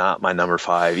 he is not my number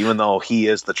 5, even though he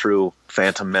is the true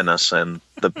Phantom Menace and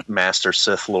the Master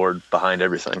Sith Lord behind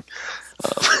everything.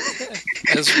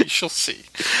 As we shall see.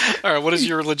 All right, what is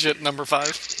your legit number 5?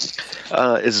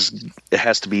 It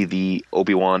has to be the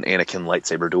Obi-Wan Anakin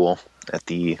lightsaber duel at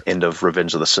the end of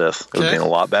Revenge of the Sith. It would have been a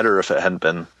lot better if it hadn't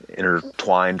been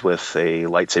intertwined with a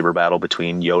lightsaber battle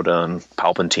between Yoda and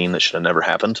Palpatine that should have never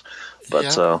happened.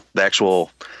 But the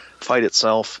actual fight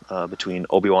itself between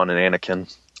Obi-Wan and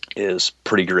Anakin is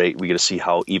pretty great. We get to see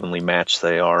how evenly matched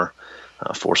they are,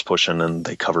 force pushing, and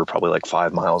they cover probably like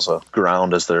 5 miles of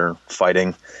ground as they're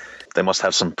fighting. They must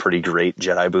have some pretty great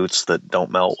Jedi boots that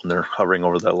don't melt when they're hovering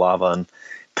over the lava, and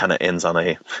kind of ends on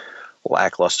a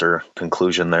lackluster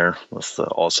conclusion there with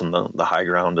the high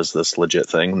ground is this legit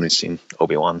thing. And we've seen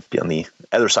Obi-Wan be on the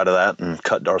other side of that and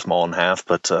cut Darth Maul in half,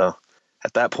 but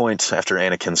at that point, after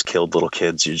Anakin's killed little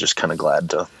kids, you're just kind of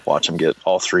glad to watch him get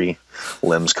all 3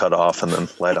 limbs cut off and then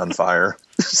light on fire.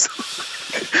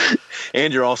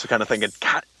 And you're also kind of thinking,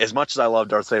 God, as much as I love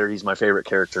Darth Vader, he's my favorite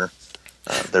character.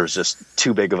 There was just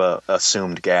too big of a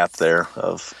assumed gap there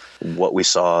of what we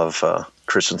saw of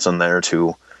Christensen there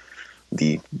to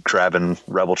the grabbing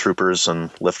rebel troopers and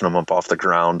lifting them up off the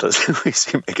ground as we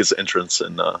see him make his entrance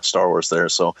in Star Wars there.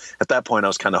 So at that point, I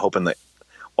was kind of hoping that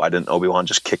why didn't Obi-Wan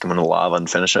just kick him in the lava and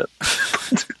finish it?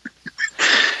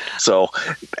 So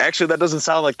actually, that doesn't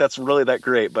sound like that's really that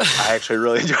great, but I actually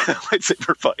really enjoy that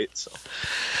lightsaber fight. So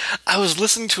I was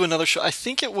listening to another show. I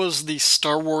think it was the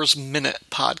Star Wars Minute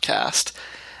podcast,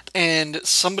 and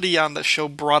somebody on the show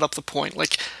brought up the point,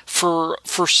 like for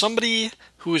somebody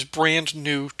who is brand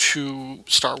new to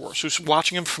Star Wars, who's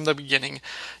watching him from the beginning,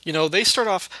 they start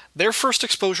off, their first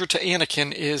exposure to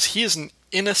Anakin is he is an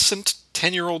innocent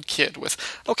 10-year-old kid with,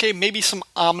 maybe some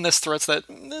ominous threats that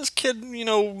this kid,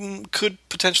 could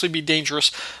potentially be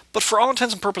dangerous. But for all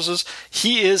intents and purposes,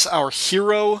 he is our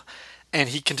hero, and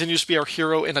he continues to be our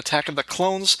hero in Attack of the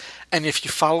Clones. And if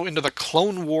you follow into the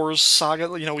Clone Wars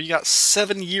saga, you got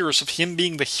 7 years of him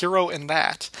being the hero in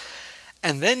that.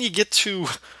 And then you get to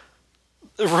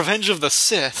Revenge of the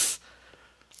Sith,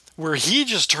 where he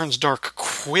just turns dark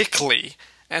quickly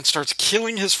and starts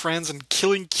killing his friends and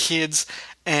killing kids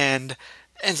and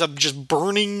ends up just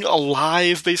burning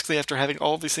alive, basically, after having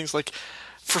all of these things. Like,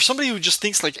 for somebody who just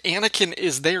thinks, like, Anakin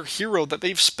is their hero, that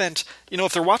they've spent,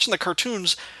 if they're watching the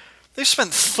cartoons, they've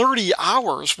spent 30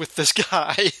 hours with this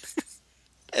guy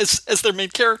as their main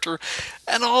character,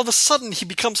 and all of a sudden he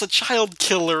becomes a child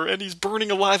killer, and he's burning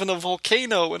alive in a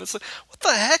volcano, and it's like, what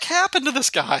the heck happened to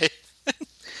this guy?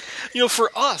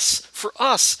 For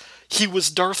us, he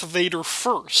was Darth Vader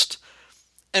first,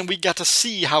 and we got to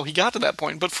see how he got to that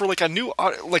point. But for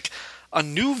a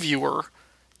new viewer,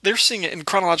 they're seeing it in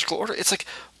chronological order. It's like,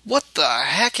 what the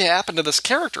heck happened to this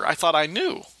character? I thought I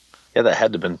knew. Yeah, that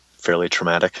had to have been fairly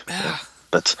traumatic. Yeah.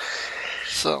 But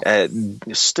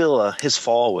still, his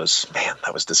fall was,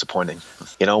 that was disappointing.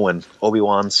 When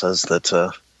Obi-Wan says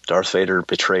that Darth Vader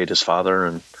betrayed his father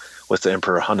and with the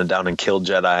Emperor hunted down and killed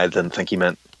Jedi, I didn't think he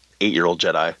meant 8-year-old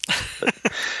Jedi.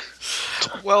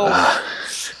 Well,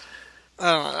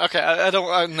 I don't know. Okay,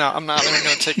 I'm not even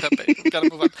going to take that bait. Got to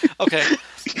move on. Okay,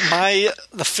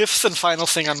 the 5th and final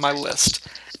thing on my list,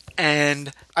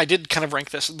 and I did kind of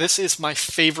rank this. This is my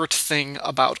favorite thing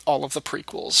about all of the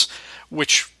prequels,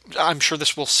 which I'm sure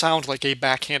this will sound like a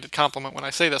backhanded compliment when I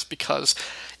say this, because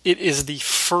it is the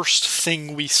first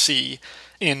thing we see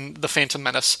in The Phantom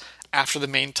Menace after the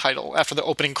main title, after the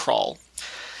opening crawl.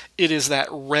 It is that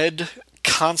red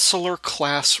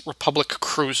Consular-class Republic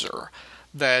cruiser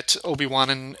that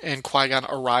Obi-Wan and Qui-Gon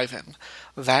arrive in.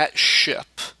 That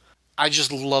ship, I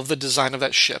just love the design of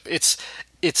that ship. It's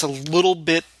a little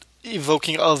bit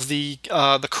evoking of the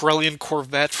Corellian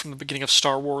Corvette from the beginning of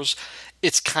Star Wars.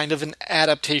 It's kind of an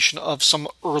adaptation of some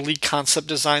early concept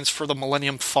designs for the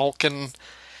Millennium Falcon.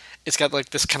 It's got like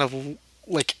this kind of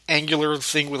like angular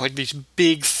thing with like these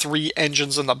big 3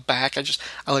 engines in the back.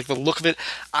 I like the look of it.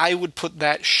 I would put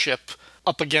that ship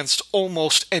up against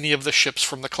almost any of the ships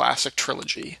from the classic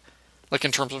trilogy. Like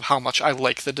in terms of how much I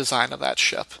like the design of that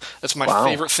ship. That's my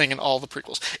favorite thing in all the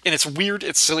prequels. And it's weird,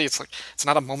 it's silly, it's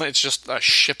not a moment, it's just a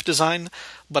ship design,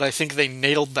 but I think they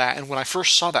nailed that. And when I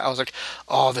first saw that, I was like,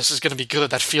 oh, this is going to be good.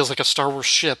 That feels like a Star Wars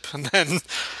ship. And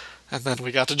then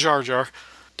we got to Jar Jar,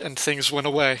 and things went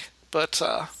away. But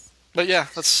yeah,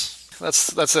 that's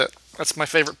it. That's my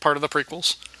favorite part of the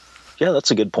prequels. Yeah,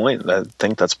 that's a good point. I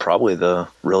think that's probably the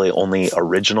really only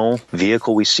original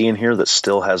vehicle we see in here that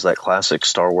still has that classic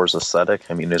Star Wars aesthetic.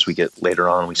 I mean, as we get later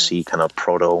on, we see kind of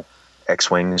proto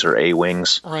X-Wings or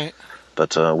A-Wings. Right.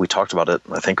 But we talked about it,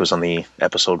 I think it was on the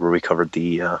episode where we covered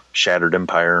the Shattered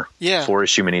Empire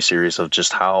 4-issue miniseries of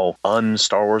just how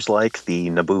un-Star Wars-like the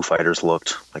Naboo fighters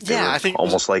looked. Like they were I think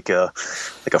almost like a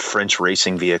French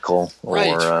racing vehicle.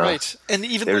 Right. And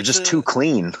even they were just too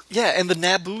clean. Yeah, and the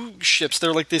Naboo ships,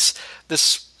 they're like this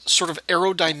sort of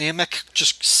aerodynamic,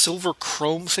 just silver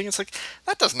chrome thing. It's like,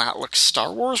 that does not look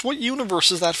Star Wars. What universe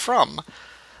is that from?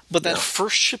 But that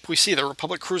first ship we see, the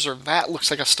Republic Cruiser, that looks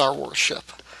like a Star Wars ship.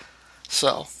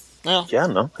 So, yeah. Yeah,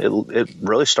 no, it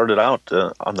really started out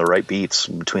on the right beats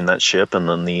between that ship and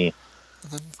then we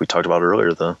talked about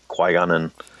earlier, the Qui-Gon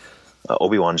and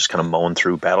Obi-Wan just kind of mowing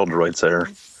through battle droids there.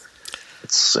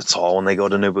 It's all when they go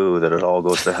to Naboo that it all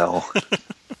goes to hell.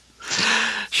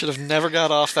 Should have never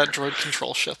got off that droid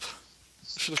control ship.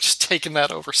 Should have just taken that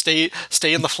over. Stay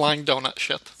in the flying donut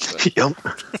ship. Yep.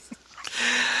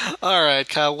 All right,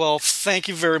 Kyle. Well, thank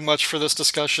you very much for this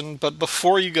discussion. But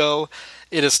before you go,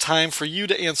 it is time for you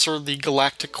to answer the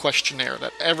galactic questionnaire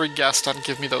that every guest on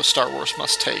Give Me Those Star Wars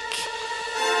must take.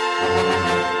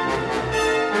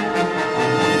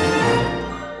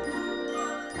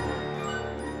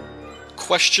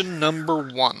 Question number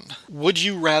 1. Would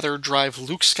you rather drive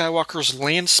Luke Skywalker's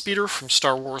land speeder from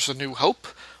Star Wars A New Hope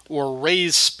or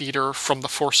Rey's speeder from The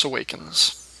Force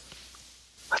Awakens?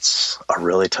 That's a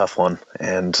really tough one.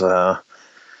 And I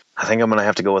think I'm going to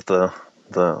have to go with the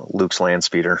Luke's land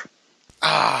speeder.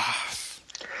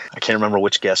 I can't remember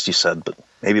which guest you said, but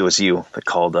maybe it was you that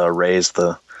called Rey's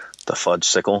the fudge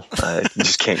sickle. I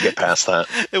just can't get past that.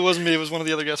 It wasn't me. It was one of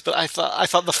the other guests. But I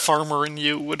thought the farmer in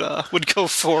you would go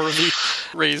for the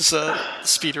Rey's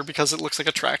speeder because it looks like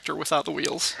a tractor without the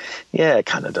wheels. Yeah, it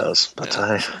kind of does. But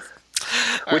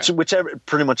whichever,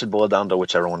 pretty much it boiled down to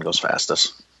whichever one goes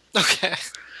fastest. Okay,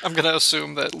 I'm gonna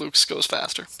assume that Luke's goes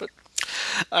faster. But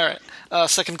all right.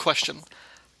 Second question: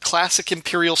 Classic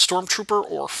Imperial Stormtrooper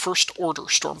or First Order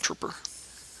Stormtrooper?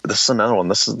 This is another one.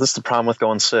 This is the problem with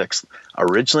going sixth.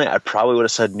 Originally, I probably would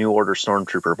have said New Order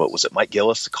Stormtrooper, but was it Mike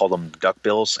Gillis that called them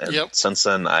duckbills? And since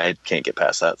then, I can't get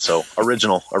past that. So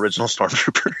original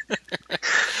Stormtrooper.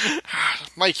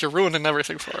 Mike, you're ruining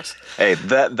everything for us. Hey,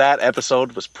 that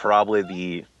episode was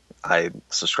probably I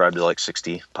subscribed to like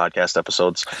 60 podcast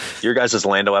episodes. Your guys'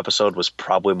 Lando episode was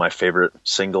probably my favorite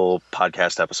single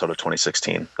podcast episode of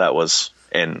 2016. That was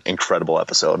an incredible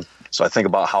episode. So I think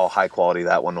about how high quality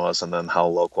that one was and then how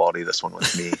low quality this one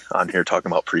with me on here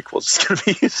talking about prequels is going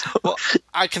to be. So. Well,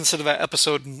 I consider that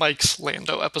episode Mike's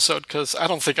Lando episode because I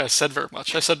don't think I said very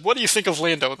much. I said, what do you think of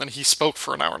Lando? And then he spoke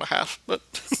for an hour and a half. But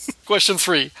question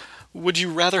 3, would you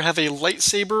rather have a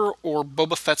lightsaber or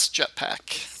Boba Fett's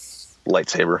jetpack?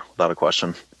 Lightsaber, without a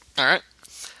question. All right.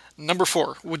 Number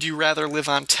 4, would you rather live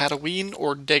on Tatooine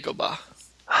or Dagobah?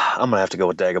 I'm going to have to go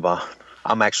with Dagobah.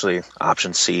 I'm actually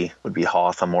option C would be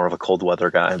Hoth. I'm more of a cold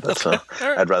weather guy, but right.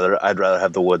 I'd rather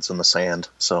have the woods and the sand.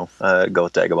 So go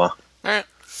with Dagobah. All right.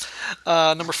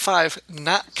 Number 5,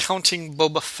 not counting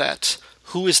Boba Fett,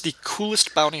 who is the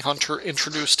coolest bounty hunter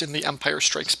introduced in The Empire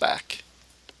Strikes Back?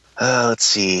 Let's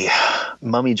see.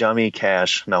 Mummy Jummy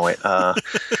Cash. No, wait.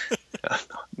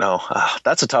 No,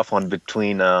 that's a tough one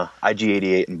between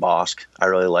IG-88 and Bosk. I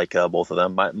really like both of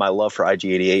them. My love for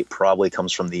IG-88 probably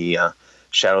comes from the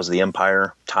Shadows of the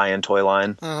Empire tie-in toy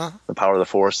line. The Power of the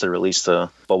Force. They released a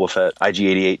Boba Fett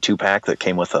IG-88 2-pack that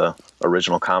came with a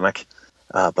original comic.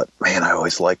 But man, I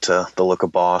always liked the look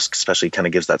of Bosk, especially kind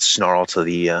of gives that snarl to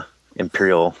the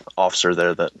Imperial officer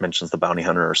there that mentions the bounty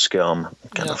hunter or scum.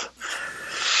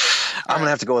 I'm going to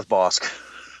have to go with Bosk.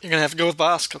 You're going to have to go with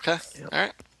Bosk, okay. Yep. All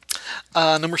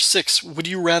right. Number 6, would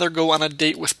you rather go on a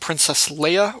date with Princess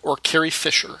Leia or Carrie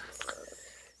Fisher?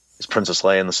 Is Princess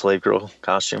Leia in the slave girl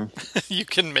costume? You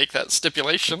can make that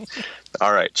stipulation.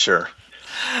 All right, sure.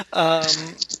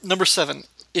 Number 7,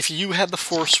 If you had the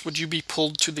Force, would you be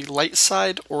pulled to the light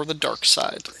side or the dark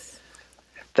side?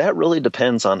 That really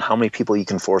depends on how many people you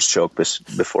can Force choke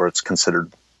before it's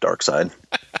considered dark side.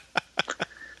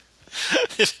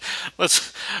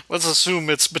 Let's assume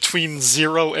it's between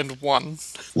 0 and 1.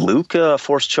 Luke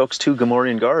Force chokes 2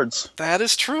 Gamorrean guards. That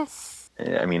is true.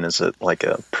 I mean, is it like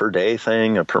a per day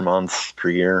thing, a per month, per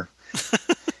year?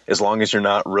 As long as you're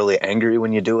not really angry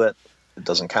when you do it, it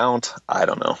doesn't count. I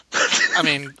don't know. I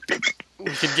mean,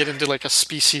 we could get into like a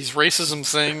species racism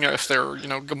thing. If they're,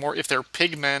 if they're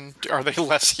pigmen, are they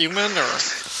less human? Or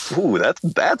ooh,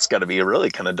 that's got to be a really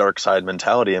kind of dark side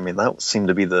mentality. I mean, that seemed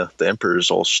to be the Emperor's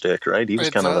whole shtick, right? He was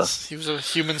he was a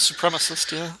human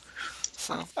supremacist, yeah.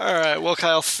 So, all right. Well,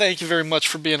 Kyle, thank you very much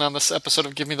for being on this episode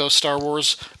of Give Me Those Star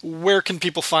Wars. Where can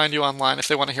people find you online if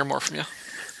they want to hear more from you?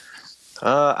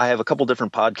 I have a couple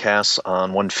different podcasts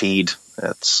on one feed.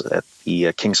 That's at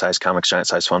the King Size Comics Giant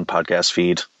Size Fun podcast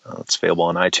feed. It's available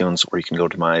on iTunes, or you can go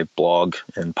to my blog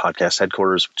and podcast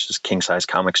headquarters, which is King Size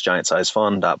Comics Giant Size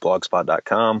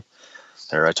Fun.blogspot.com.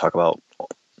 There I talk about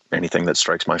anything that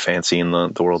strikes my fancy in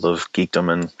the world of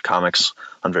geekdom and comics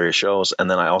on various shows. And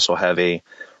then I also have a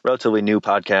relatively new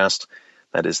podcast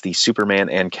that is the Superman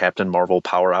and Captain Marvel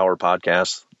Power Hour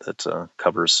podcast that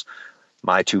covers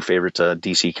my 2 favorite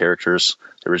DC characters,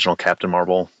 the original Captain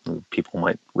Marvel, who people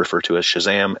might refer to as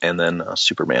Shazam, and then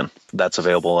Superman. That's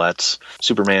available at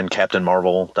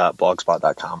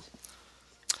supermancaptainmarvel.blogspot.com.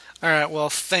 All right, well,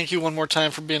 thank you one more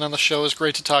time for being on the show. It was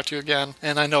great to talk to you again,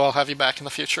 and I know I'll have you back in the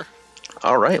future.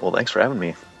 All right, well, thanks for having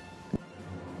me.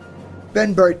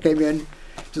 Ben Burt came in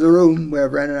to the room where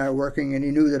Bren and I were working, and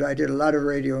he knew that I did a lot of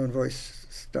radio and voice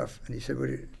stuff, and he said,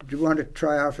 do you want to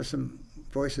try out for some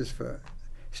voices for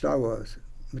Star Wars?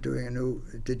 We're doing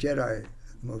the Jedi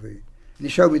movie. And he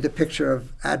showed me the picture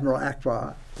of Admiral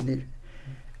Akbar, and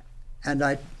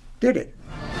I did it.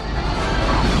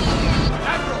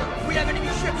 Admiral, we have enemy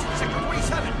ships in Sector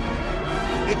 27.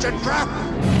 It's a trap!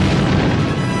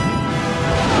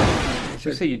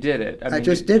 You say you did it. I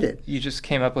just did it. You just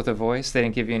came up with a voice? They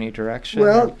didn't give you any direction?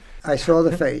 Well, I saw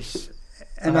the face,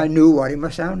 and I knew what he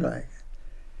must sound like.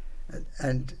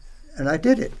 And I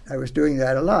did it. I was doing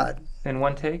that a lot. In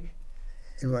one take?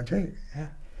 In one take. Yeah.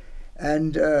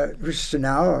 And it was just an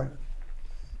hour.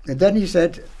 And then he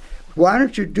said, why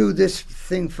don't you do this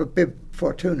thing for Bib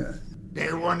Fortuna?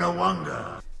 They were no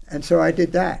longer. And so I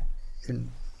did that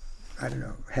in, I don't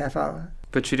know, half hour.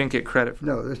 But you didn't get credit for it?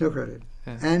 No, there's no credit.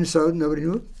 Yeah. And so nobody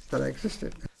knew that I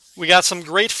existed. We got some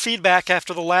great feedback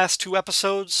after the last 2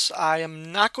 episodes. I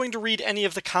am not going to read any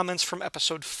of the comments from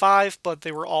episode 5, but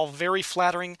they were all very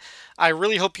flattering. I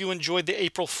really hope you enjoyed the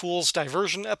April Fool's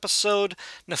Diversion episode.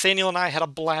 Nathaniel and I had a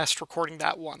blast recording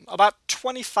that one. About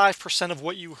 25% of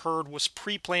what you heard was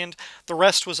pre-planned. The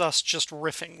rest was us just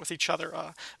riffing with each other.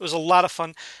 It was a lot of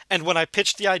fun. And when I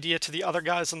pitched the idea to the other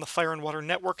guys on the Fire and Water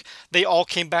Network, they all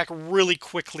came back really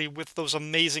quickly with those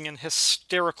amazing and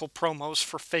hysterical promos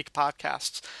for fake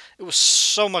podcasts. It was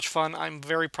so much fun. I'm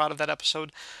very proud of that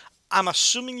episode. I'm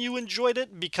assuming you enjoyed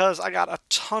it because I got a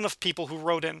ton of people who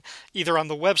wrote in, either on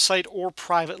the website or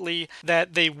privately,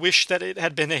 that they wish that it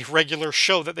had been a regular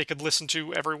show that they could listen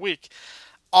to every week.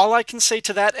 All I can say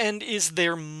to that end is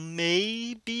there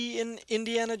may be an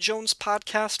Indiana Jones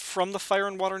podcast from the Fire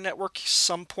and Water Network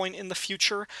some point in the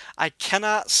future. I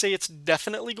cannot say it's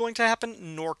definitely going to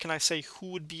happen, nor can I say who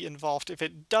would be involved if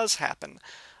it does happen.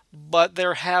 But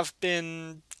there have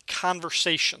been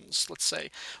conversations, let's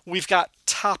say. We've got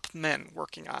top men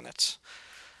working on it.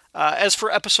 As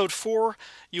for episode 4,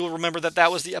 you'll remember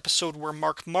that was the episode where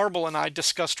Mark Marble and I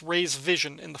discussed Rey's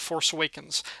vision in The Force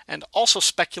Awakens, and also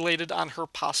speculated on her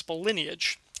possible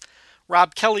lineage.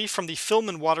 Rob Kelly from the Film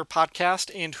and Water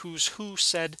podcast and Who's Who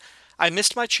said, I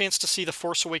missed my chance to see The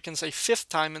Force Awakens a 5th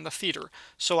time in the theater,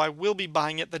 so I will be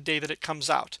buying it the day that it comes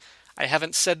out. I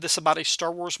haven't said this about a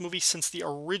Star Wars movie since the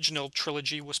original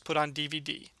trilogy was put on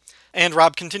DVD. And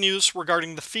Rob continues,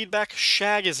 regarding the feedback,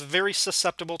 Shag is very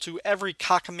susceptible to every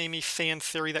cockamamie fan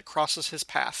theory that crosses his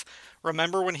path.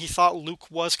 Remember when he thought Luke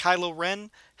was Kylo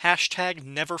Ren?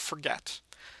 #never forget.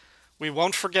 We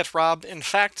won't forget, Rob. In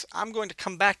fact, I'm going to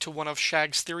come back to one of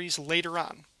Shag's theories later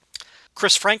on.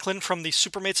 Chris Franklin from the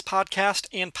Supermates podcast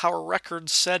and Power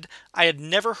Records said, I had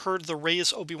never heard the Rey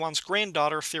is Obi-Wan's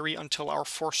granddaughter theory until our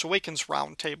Force Awakens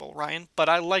roundtable, Ryan, but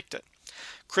I liked it.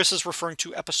 Chris is referring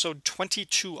to episode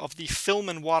 22 of the Film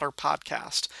and Water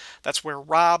podcast. That's where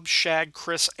Rob, Shag,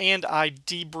 Chris, and I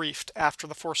debriefed after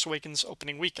the Force Awakens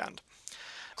opening weekend.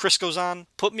 Chris goes on,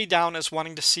 put me down as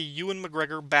wanting to see Ewan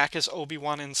McGregor back as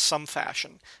Obi-Wan in some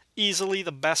fashion. Easily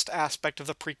the best aspect of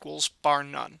the prequels, bar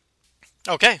none.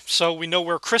 Okay, so we know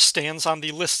where Chris stands on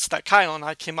the lists that Kyle and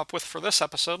I came up with for this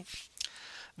episode.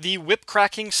 The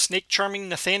whip-cracking, snake-charming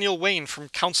Nathaniel Wayne from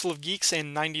Council of Geeks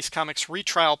and 90s Comics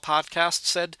Retrial podcast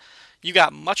said, "You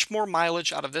got much more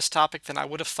mileage out of this topic than I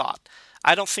would have thought.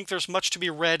 I don't think there's much to be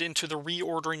read into the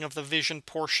reordering of the Vision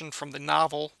portion from the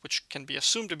novel, which can be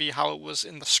assumed to be how it was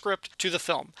in the script, to the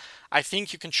film. I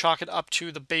think you can chalk it up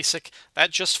to the basic,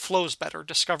 that just flows better,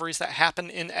 discoveries that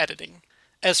happen in editing."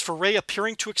 As for Rey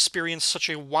appearing to experience such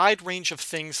a wide range of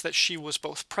things that she was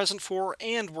both present for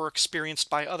and were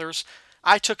experienced by others,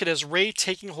 I took it as Rey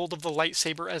taking hold of the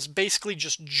lightsaber as basically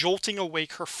just jolting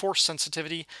awake her force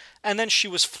sensitivity, and then she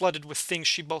was flooded with things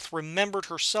she both remembered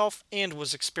herself and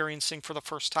was experiencing for the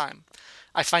first time.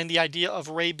 I find the idea of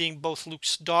Rey being both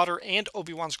Luke's daughter and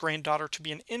Obi-Wan's granddaughter to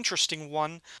be an interesting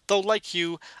one, though like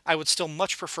you, I would still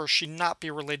much prefer she not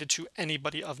be related to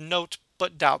anybody of note,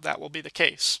 but doubt that will be the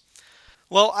case.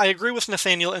 Well, I agree with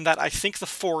Nathaniel in that I think the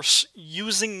Force,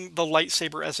 using the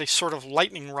lightsaber as a sort of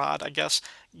lightning rod, I guess,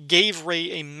 gave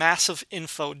Rey a massive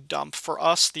info dump for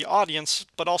us, the audience,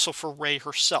 but also for Rey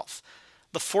herself.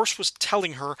 The Force was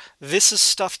telling her, this is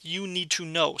stuff you need to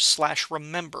know /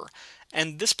 remember,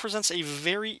 and this presents a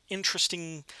very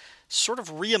interesting sort of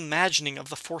reimagining of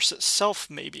the Force itself,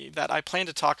 maybe, that I plan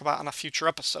to talk about on a future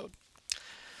episode.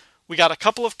 We got a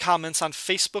couple of comments on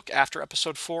Facebook after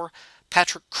episode 4.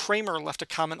 Patrick Kramer left a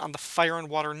comment on the Fire and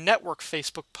Water Network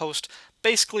Facebook post,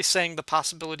 basically saying the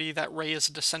possibility that Rey is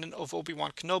a descendant of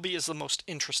Obi-Wan Kenobi is the most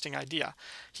interesting idea.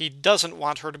 He doesn't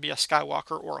want her to be a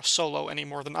Skywalker or a Solo any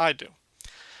more than I do.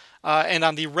 And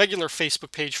on the regular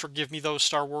Facebook page for Give Me Those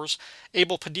Star Wars,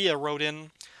 Abel Padilla wrote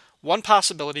in, "One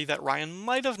possibility that Ryan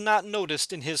might have not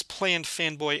noticed in his planned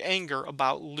fanboy anger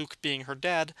about Luke being her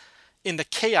dad, in the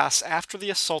chaos after the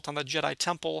assault on the Jedi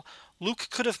Temple, Luke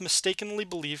could have mistakenly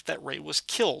believed that Rey was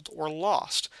killed or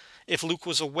lost. If Luke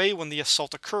was away when the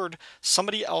assault occurred,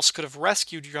 somebody else could have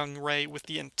rescued young Rey with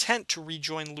the intent to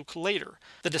rejoin Luke later.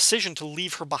 The decision to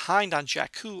leave her behind on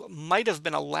Jakku might have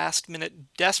been a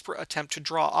last-minute, desperate attempt to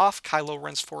draw off Kylo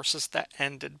Ren's forces that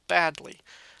ended badly.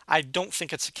 I don't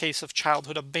think it's a case of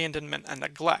childhood abandonment and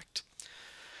neglect."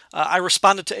 I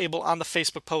responded to Abel on the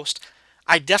Facebook post,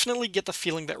 "I definitely get the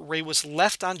feeling that Rey was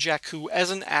left on Jakku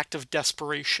as an act of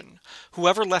desperation.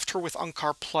 Whoever left her with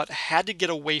Unkar Plutt had to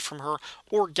get away from her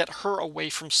or get her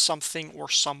away from something or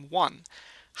someone.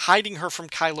 Hiding her from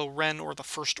Kylo Ren or the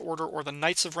First Order or the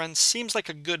Knights of Ren seems like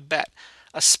a good bet,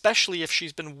 especially if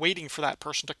she's been waiting for that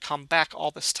person to come back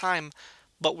all this time,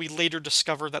 but we later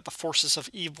discover that the forces of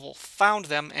evil found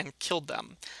them and killed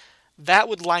them. That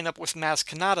would line up with Maz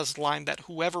Kanata's line that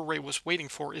whoever Rey was waiting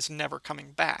for is never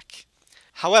coming back."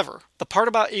 However, the part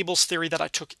about Abel's theory that I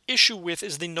took issue with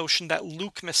is the notion that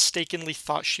Luke mistakenly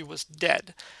thought she was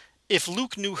dead. If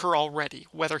Luke knew her already,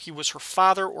 whether he was her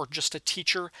father or just a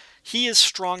teacher, he is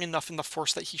strong enough in the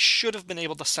Force that he should have been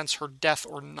able to sense her death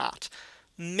or not.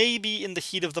 Maybe in the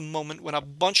heat of the moment when a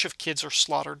bunch of kids are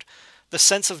slaughtered, the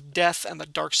sense of death and the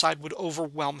dark side would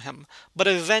overwhelm him, but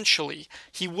eventually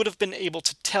he would have been able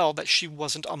to tell that she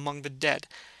wasn't among the dead.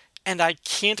 And I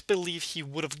can't believe he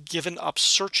would have given up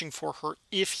searching for her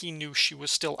if he knew she was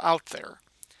still out there.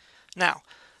 Now,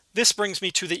 this brings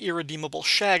me to the Irredeemable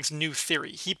Shag's new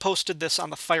theory. He posted this on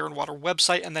the Fire and Water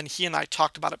website, and then he and I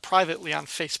talked about it privately on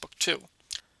Facebook too.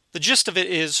 The gist of it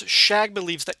is, Shag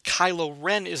believes that Kylo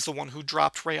Ren is the one who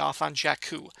dropped Rey off on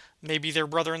Jakku. Maybe they're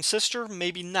brother and sister,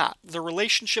 maybe not. The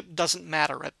relationship doesn't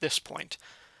matter at this point.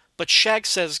 But Shag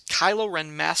says Kylo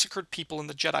Ren massacred people in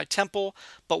the Jedi Temple,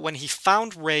 but when he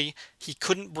found Rey, he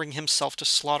couldn't bring himself to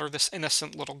slaughter this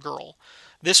innocent little girl.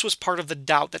 This was part of the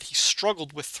doubt that he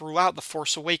struggled with throughout The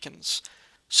Force Awakens.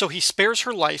 So he spares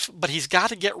her life, but he's got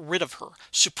to get rid of her.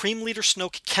 Supreme Leader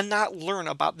Snoke cannot learn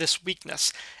about this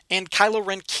weakness, and Kylo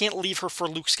Ren can't leave her for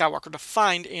Luke Skywalker to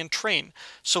find and train.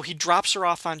 So he drops her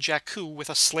off on Jakku with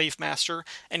a slave master,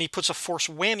 and he puts a Force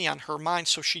whammy on her mind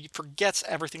so she forgets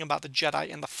everything about the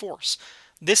Jedi and the Force.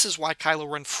 This is why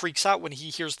Kylo Ren freaks out when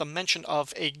he hears the mention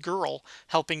of a girl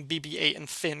helping BB-8 and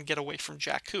Finn get away from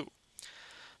Jakku.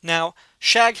 Now,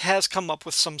 Shag has come up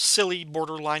with some silly,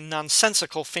 borderline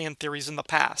nonsensical fan theories in the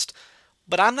past,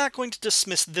 but I'm not going to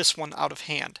dismiss this one out of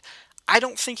hand. I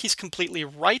don't think he's completely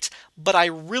right, but I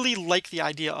really like the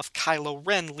idea of Kylo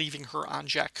Ren leaving her on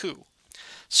Jakku.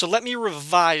 So let me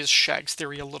revise Shag's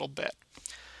theory a little bit.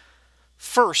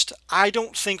 First, I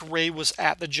don't think Rey was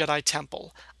at the Jedi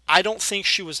Temple. I don't think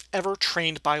she was ever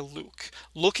trained by Luke.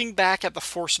 Looking back at the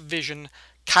Force vision,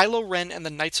 Kylo Ren and the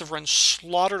Knights of Ren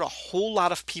slaughtered a whole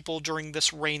lot of people during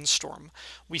this rainstorm.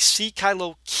 We see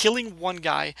Kylo killing one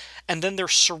guy, and then they're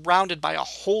surrounded by a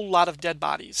whole lot of dead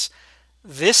bodies.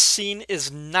 This scene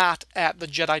is not at the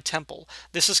Jedi Temple.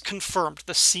 This is confirmed.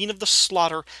 The scene of the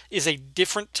slaughter is a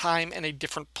different time and a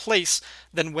different place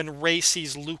than when Rey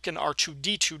sees Luke and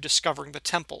R2-D2 discovering the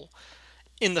temple.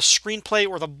 In the screenplay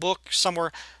or the book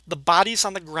somewhere, the bodies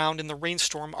on the ground in the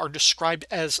rainstorm are described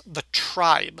as the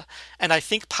tribe. And I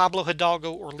think Pablo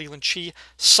Hidalgo or Leland Chee,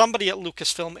 somebody at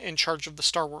Lucasfilm in charge of the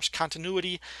Star Wars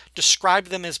continuity, described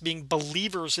them as being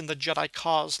believers in the Jedi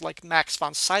cause, like Max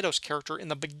von Sydow's character in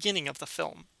the beginning of the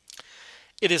film.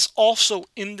 It is also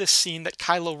in this scene that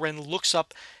Kylo Ren looks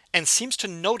up and seems to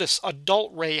notice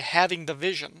adult Rey having the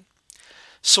vision.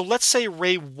 So let's say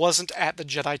Rey wasn't at the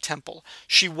Jedi Temple.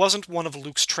 She wasn't one of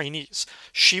Luke's trainees.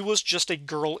 She was just a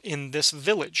girl in this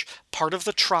village, part of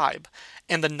the tribe,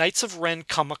 and the Knights of Ren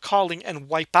come a-calling and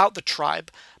wipe out the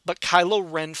tribe, but Kylo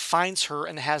Ren finds her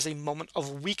and has a moment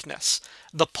of weakness,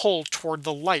 the pull toward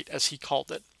the light, as he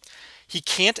called it. He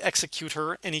can't execute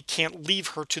her, and he can't leave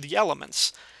her to the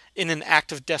elements. In an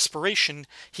act of desperation,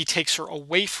 he takes her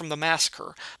away from the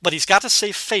massacre, but he's got to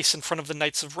save face in front of the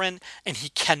Knights of Ren, and he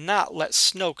cannot let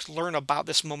Snoke learn about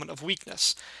this moment of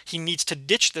weakness. He needs to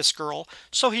ditch this girl,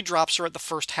 so he drops her at the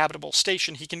first habitable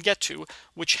station he can get to,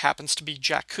 which happens to be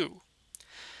Jakku.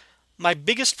 My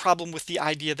biggest problem with the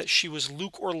idea that she was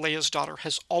Luke or Leia's daughter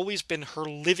has always been her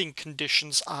living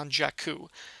conditions on Jakku,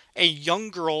 a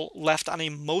young girl left on a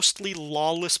mostly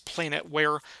lawless planet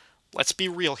where, let's be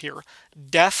real here,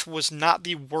 death was not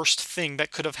the worst thing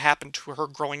that could have happened to her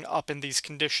growing up in these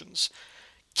conditions.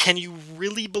 Can you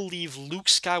really believe Luke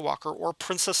Skywalker or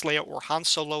Princess Leia or Han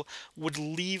Solo would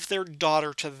leave their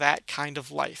daughter to that kind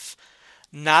of life?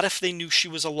 Not if they knew she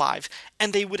was alive,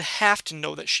 and they would have to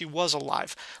know that she was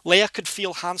alive. Leia could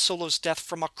feel Han Solo's death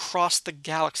from across the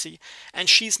galaxy, and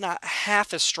she's not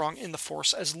half as strong in the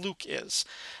Force as Luke is.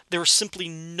 There is simply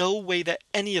no way that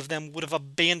any of them would have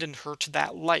abandoned her to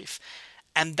that life,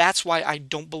 and that's why I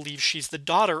don't believe she's the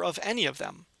daughter of any of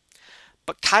them.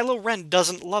 But Kylo Ren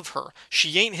doesn't love her.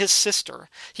 She ain't his sister.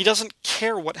 He doesn't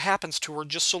care what happens to her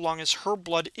just so long as her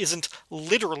blood isn't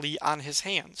literally on his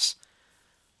hands.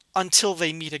 Until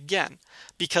they meet again,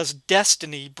 because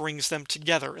destiny brings them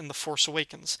together in The Force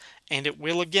Awakens, and it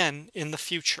will again in the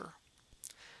future.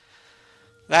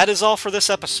 That is all for this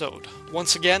episode.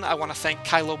 Once again, I want to thank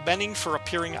Kylo Benning for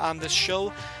appearing on this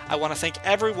show. I want to thank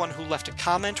everyone who left a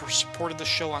comment or supported the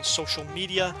show on social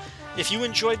media. If you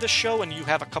enjoyed the show and you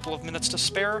have a couple of minutes to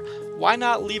spare, why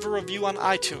not leave a review on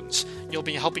iTunes? You'll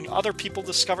be helping other people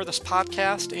discover this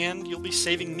podcast, and you'll be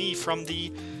saving me from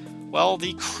the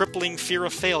crippling fear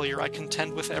of failure I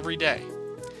contend with every day.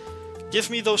 Give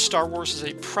Me Those Star Wars is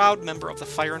a proud member of the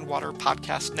Fire and Water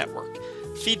Podcast Network.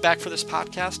 Feedback for this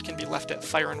podcast can be left at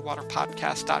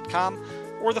fireandwaterpodcast.com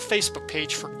or the Facebook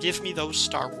page for Give Me Those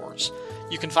Star Wars.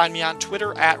 You can find me on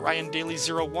Twitter at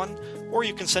RyanDaily01, or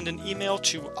you can send an email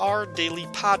to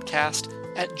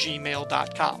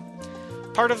ourdailypodcast@gmail.com.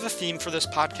 Part of the theme for this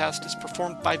podcast is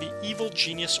performed by the Evil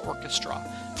Genius Orchestra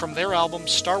from their album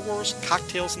Star Wars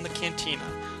Cocktails in the Cantina,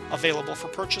 available for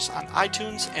purchase on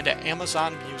iTunes and at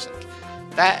Amazon Music.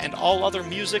 That and all other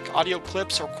music, audio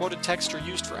clips, or quoted text are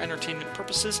used for entertainment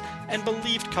purposes and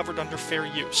believed covered under fair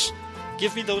use.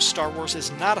 Give Me Those Star Wars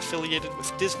is not affiliated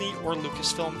with Disney or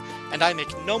Lucasfilm, and I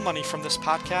make no money from this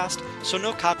podcast, so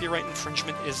no copyright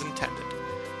infringement is intended.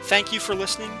 Thank you for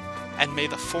listening, and may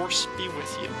the Force be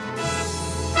with you.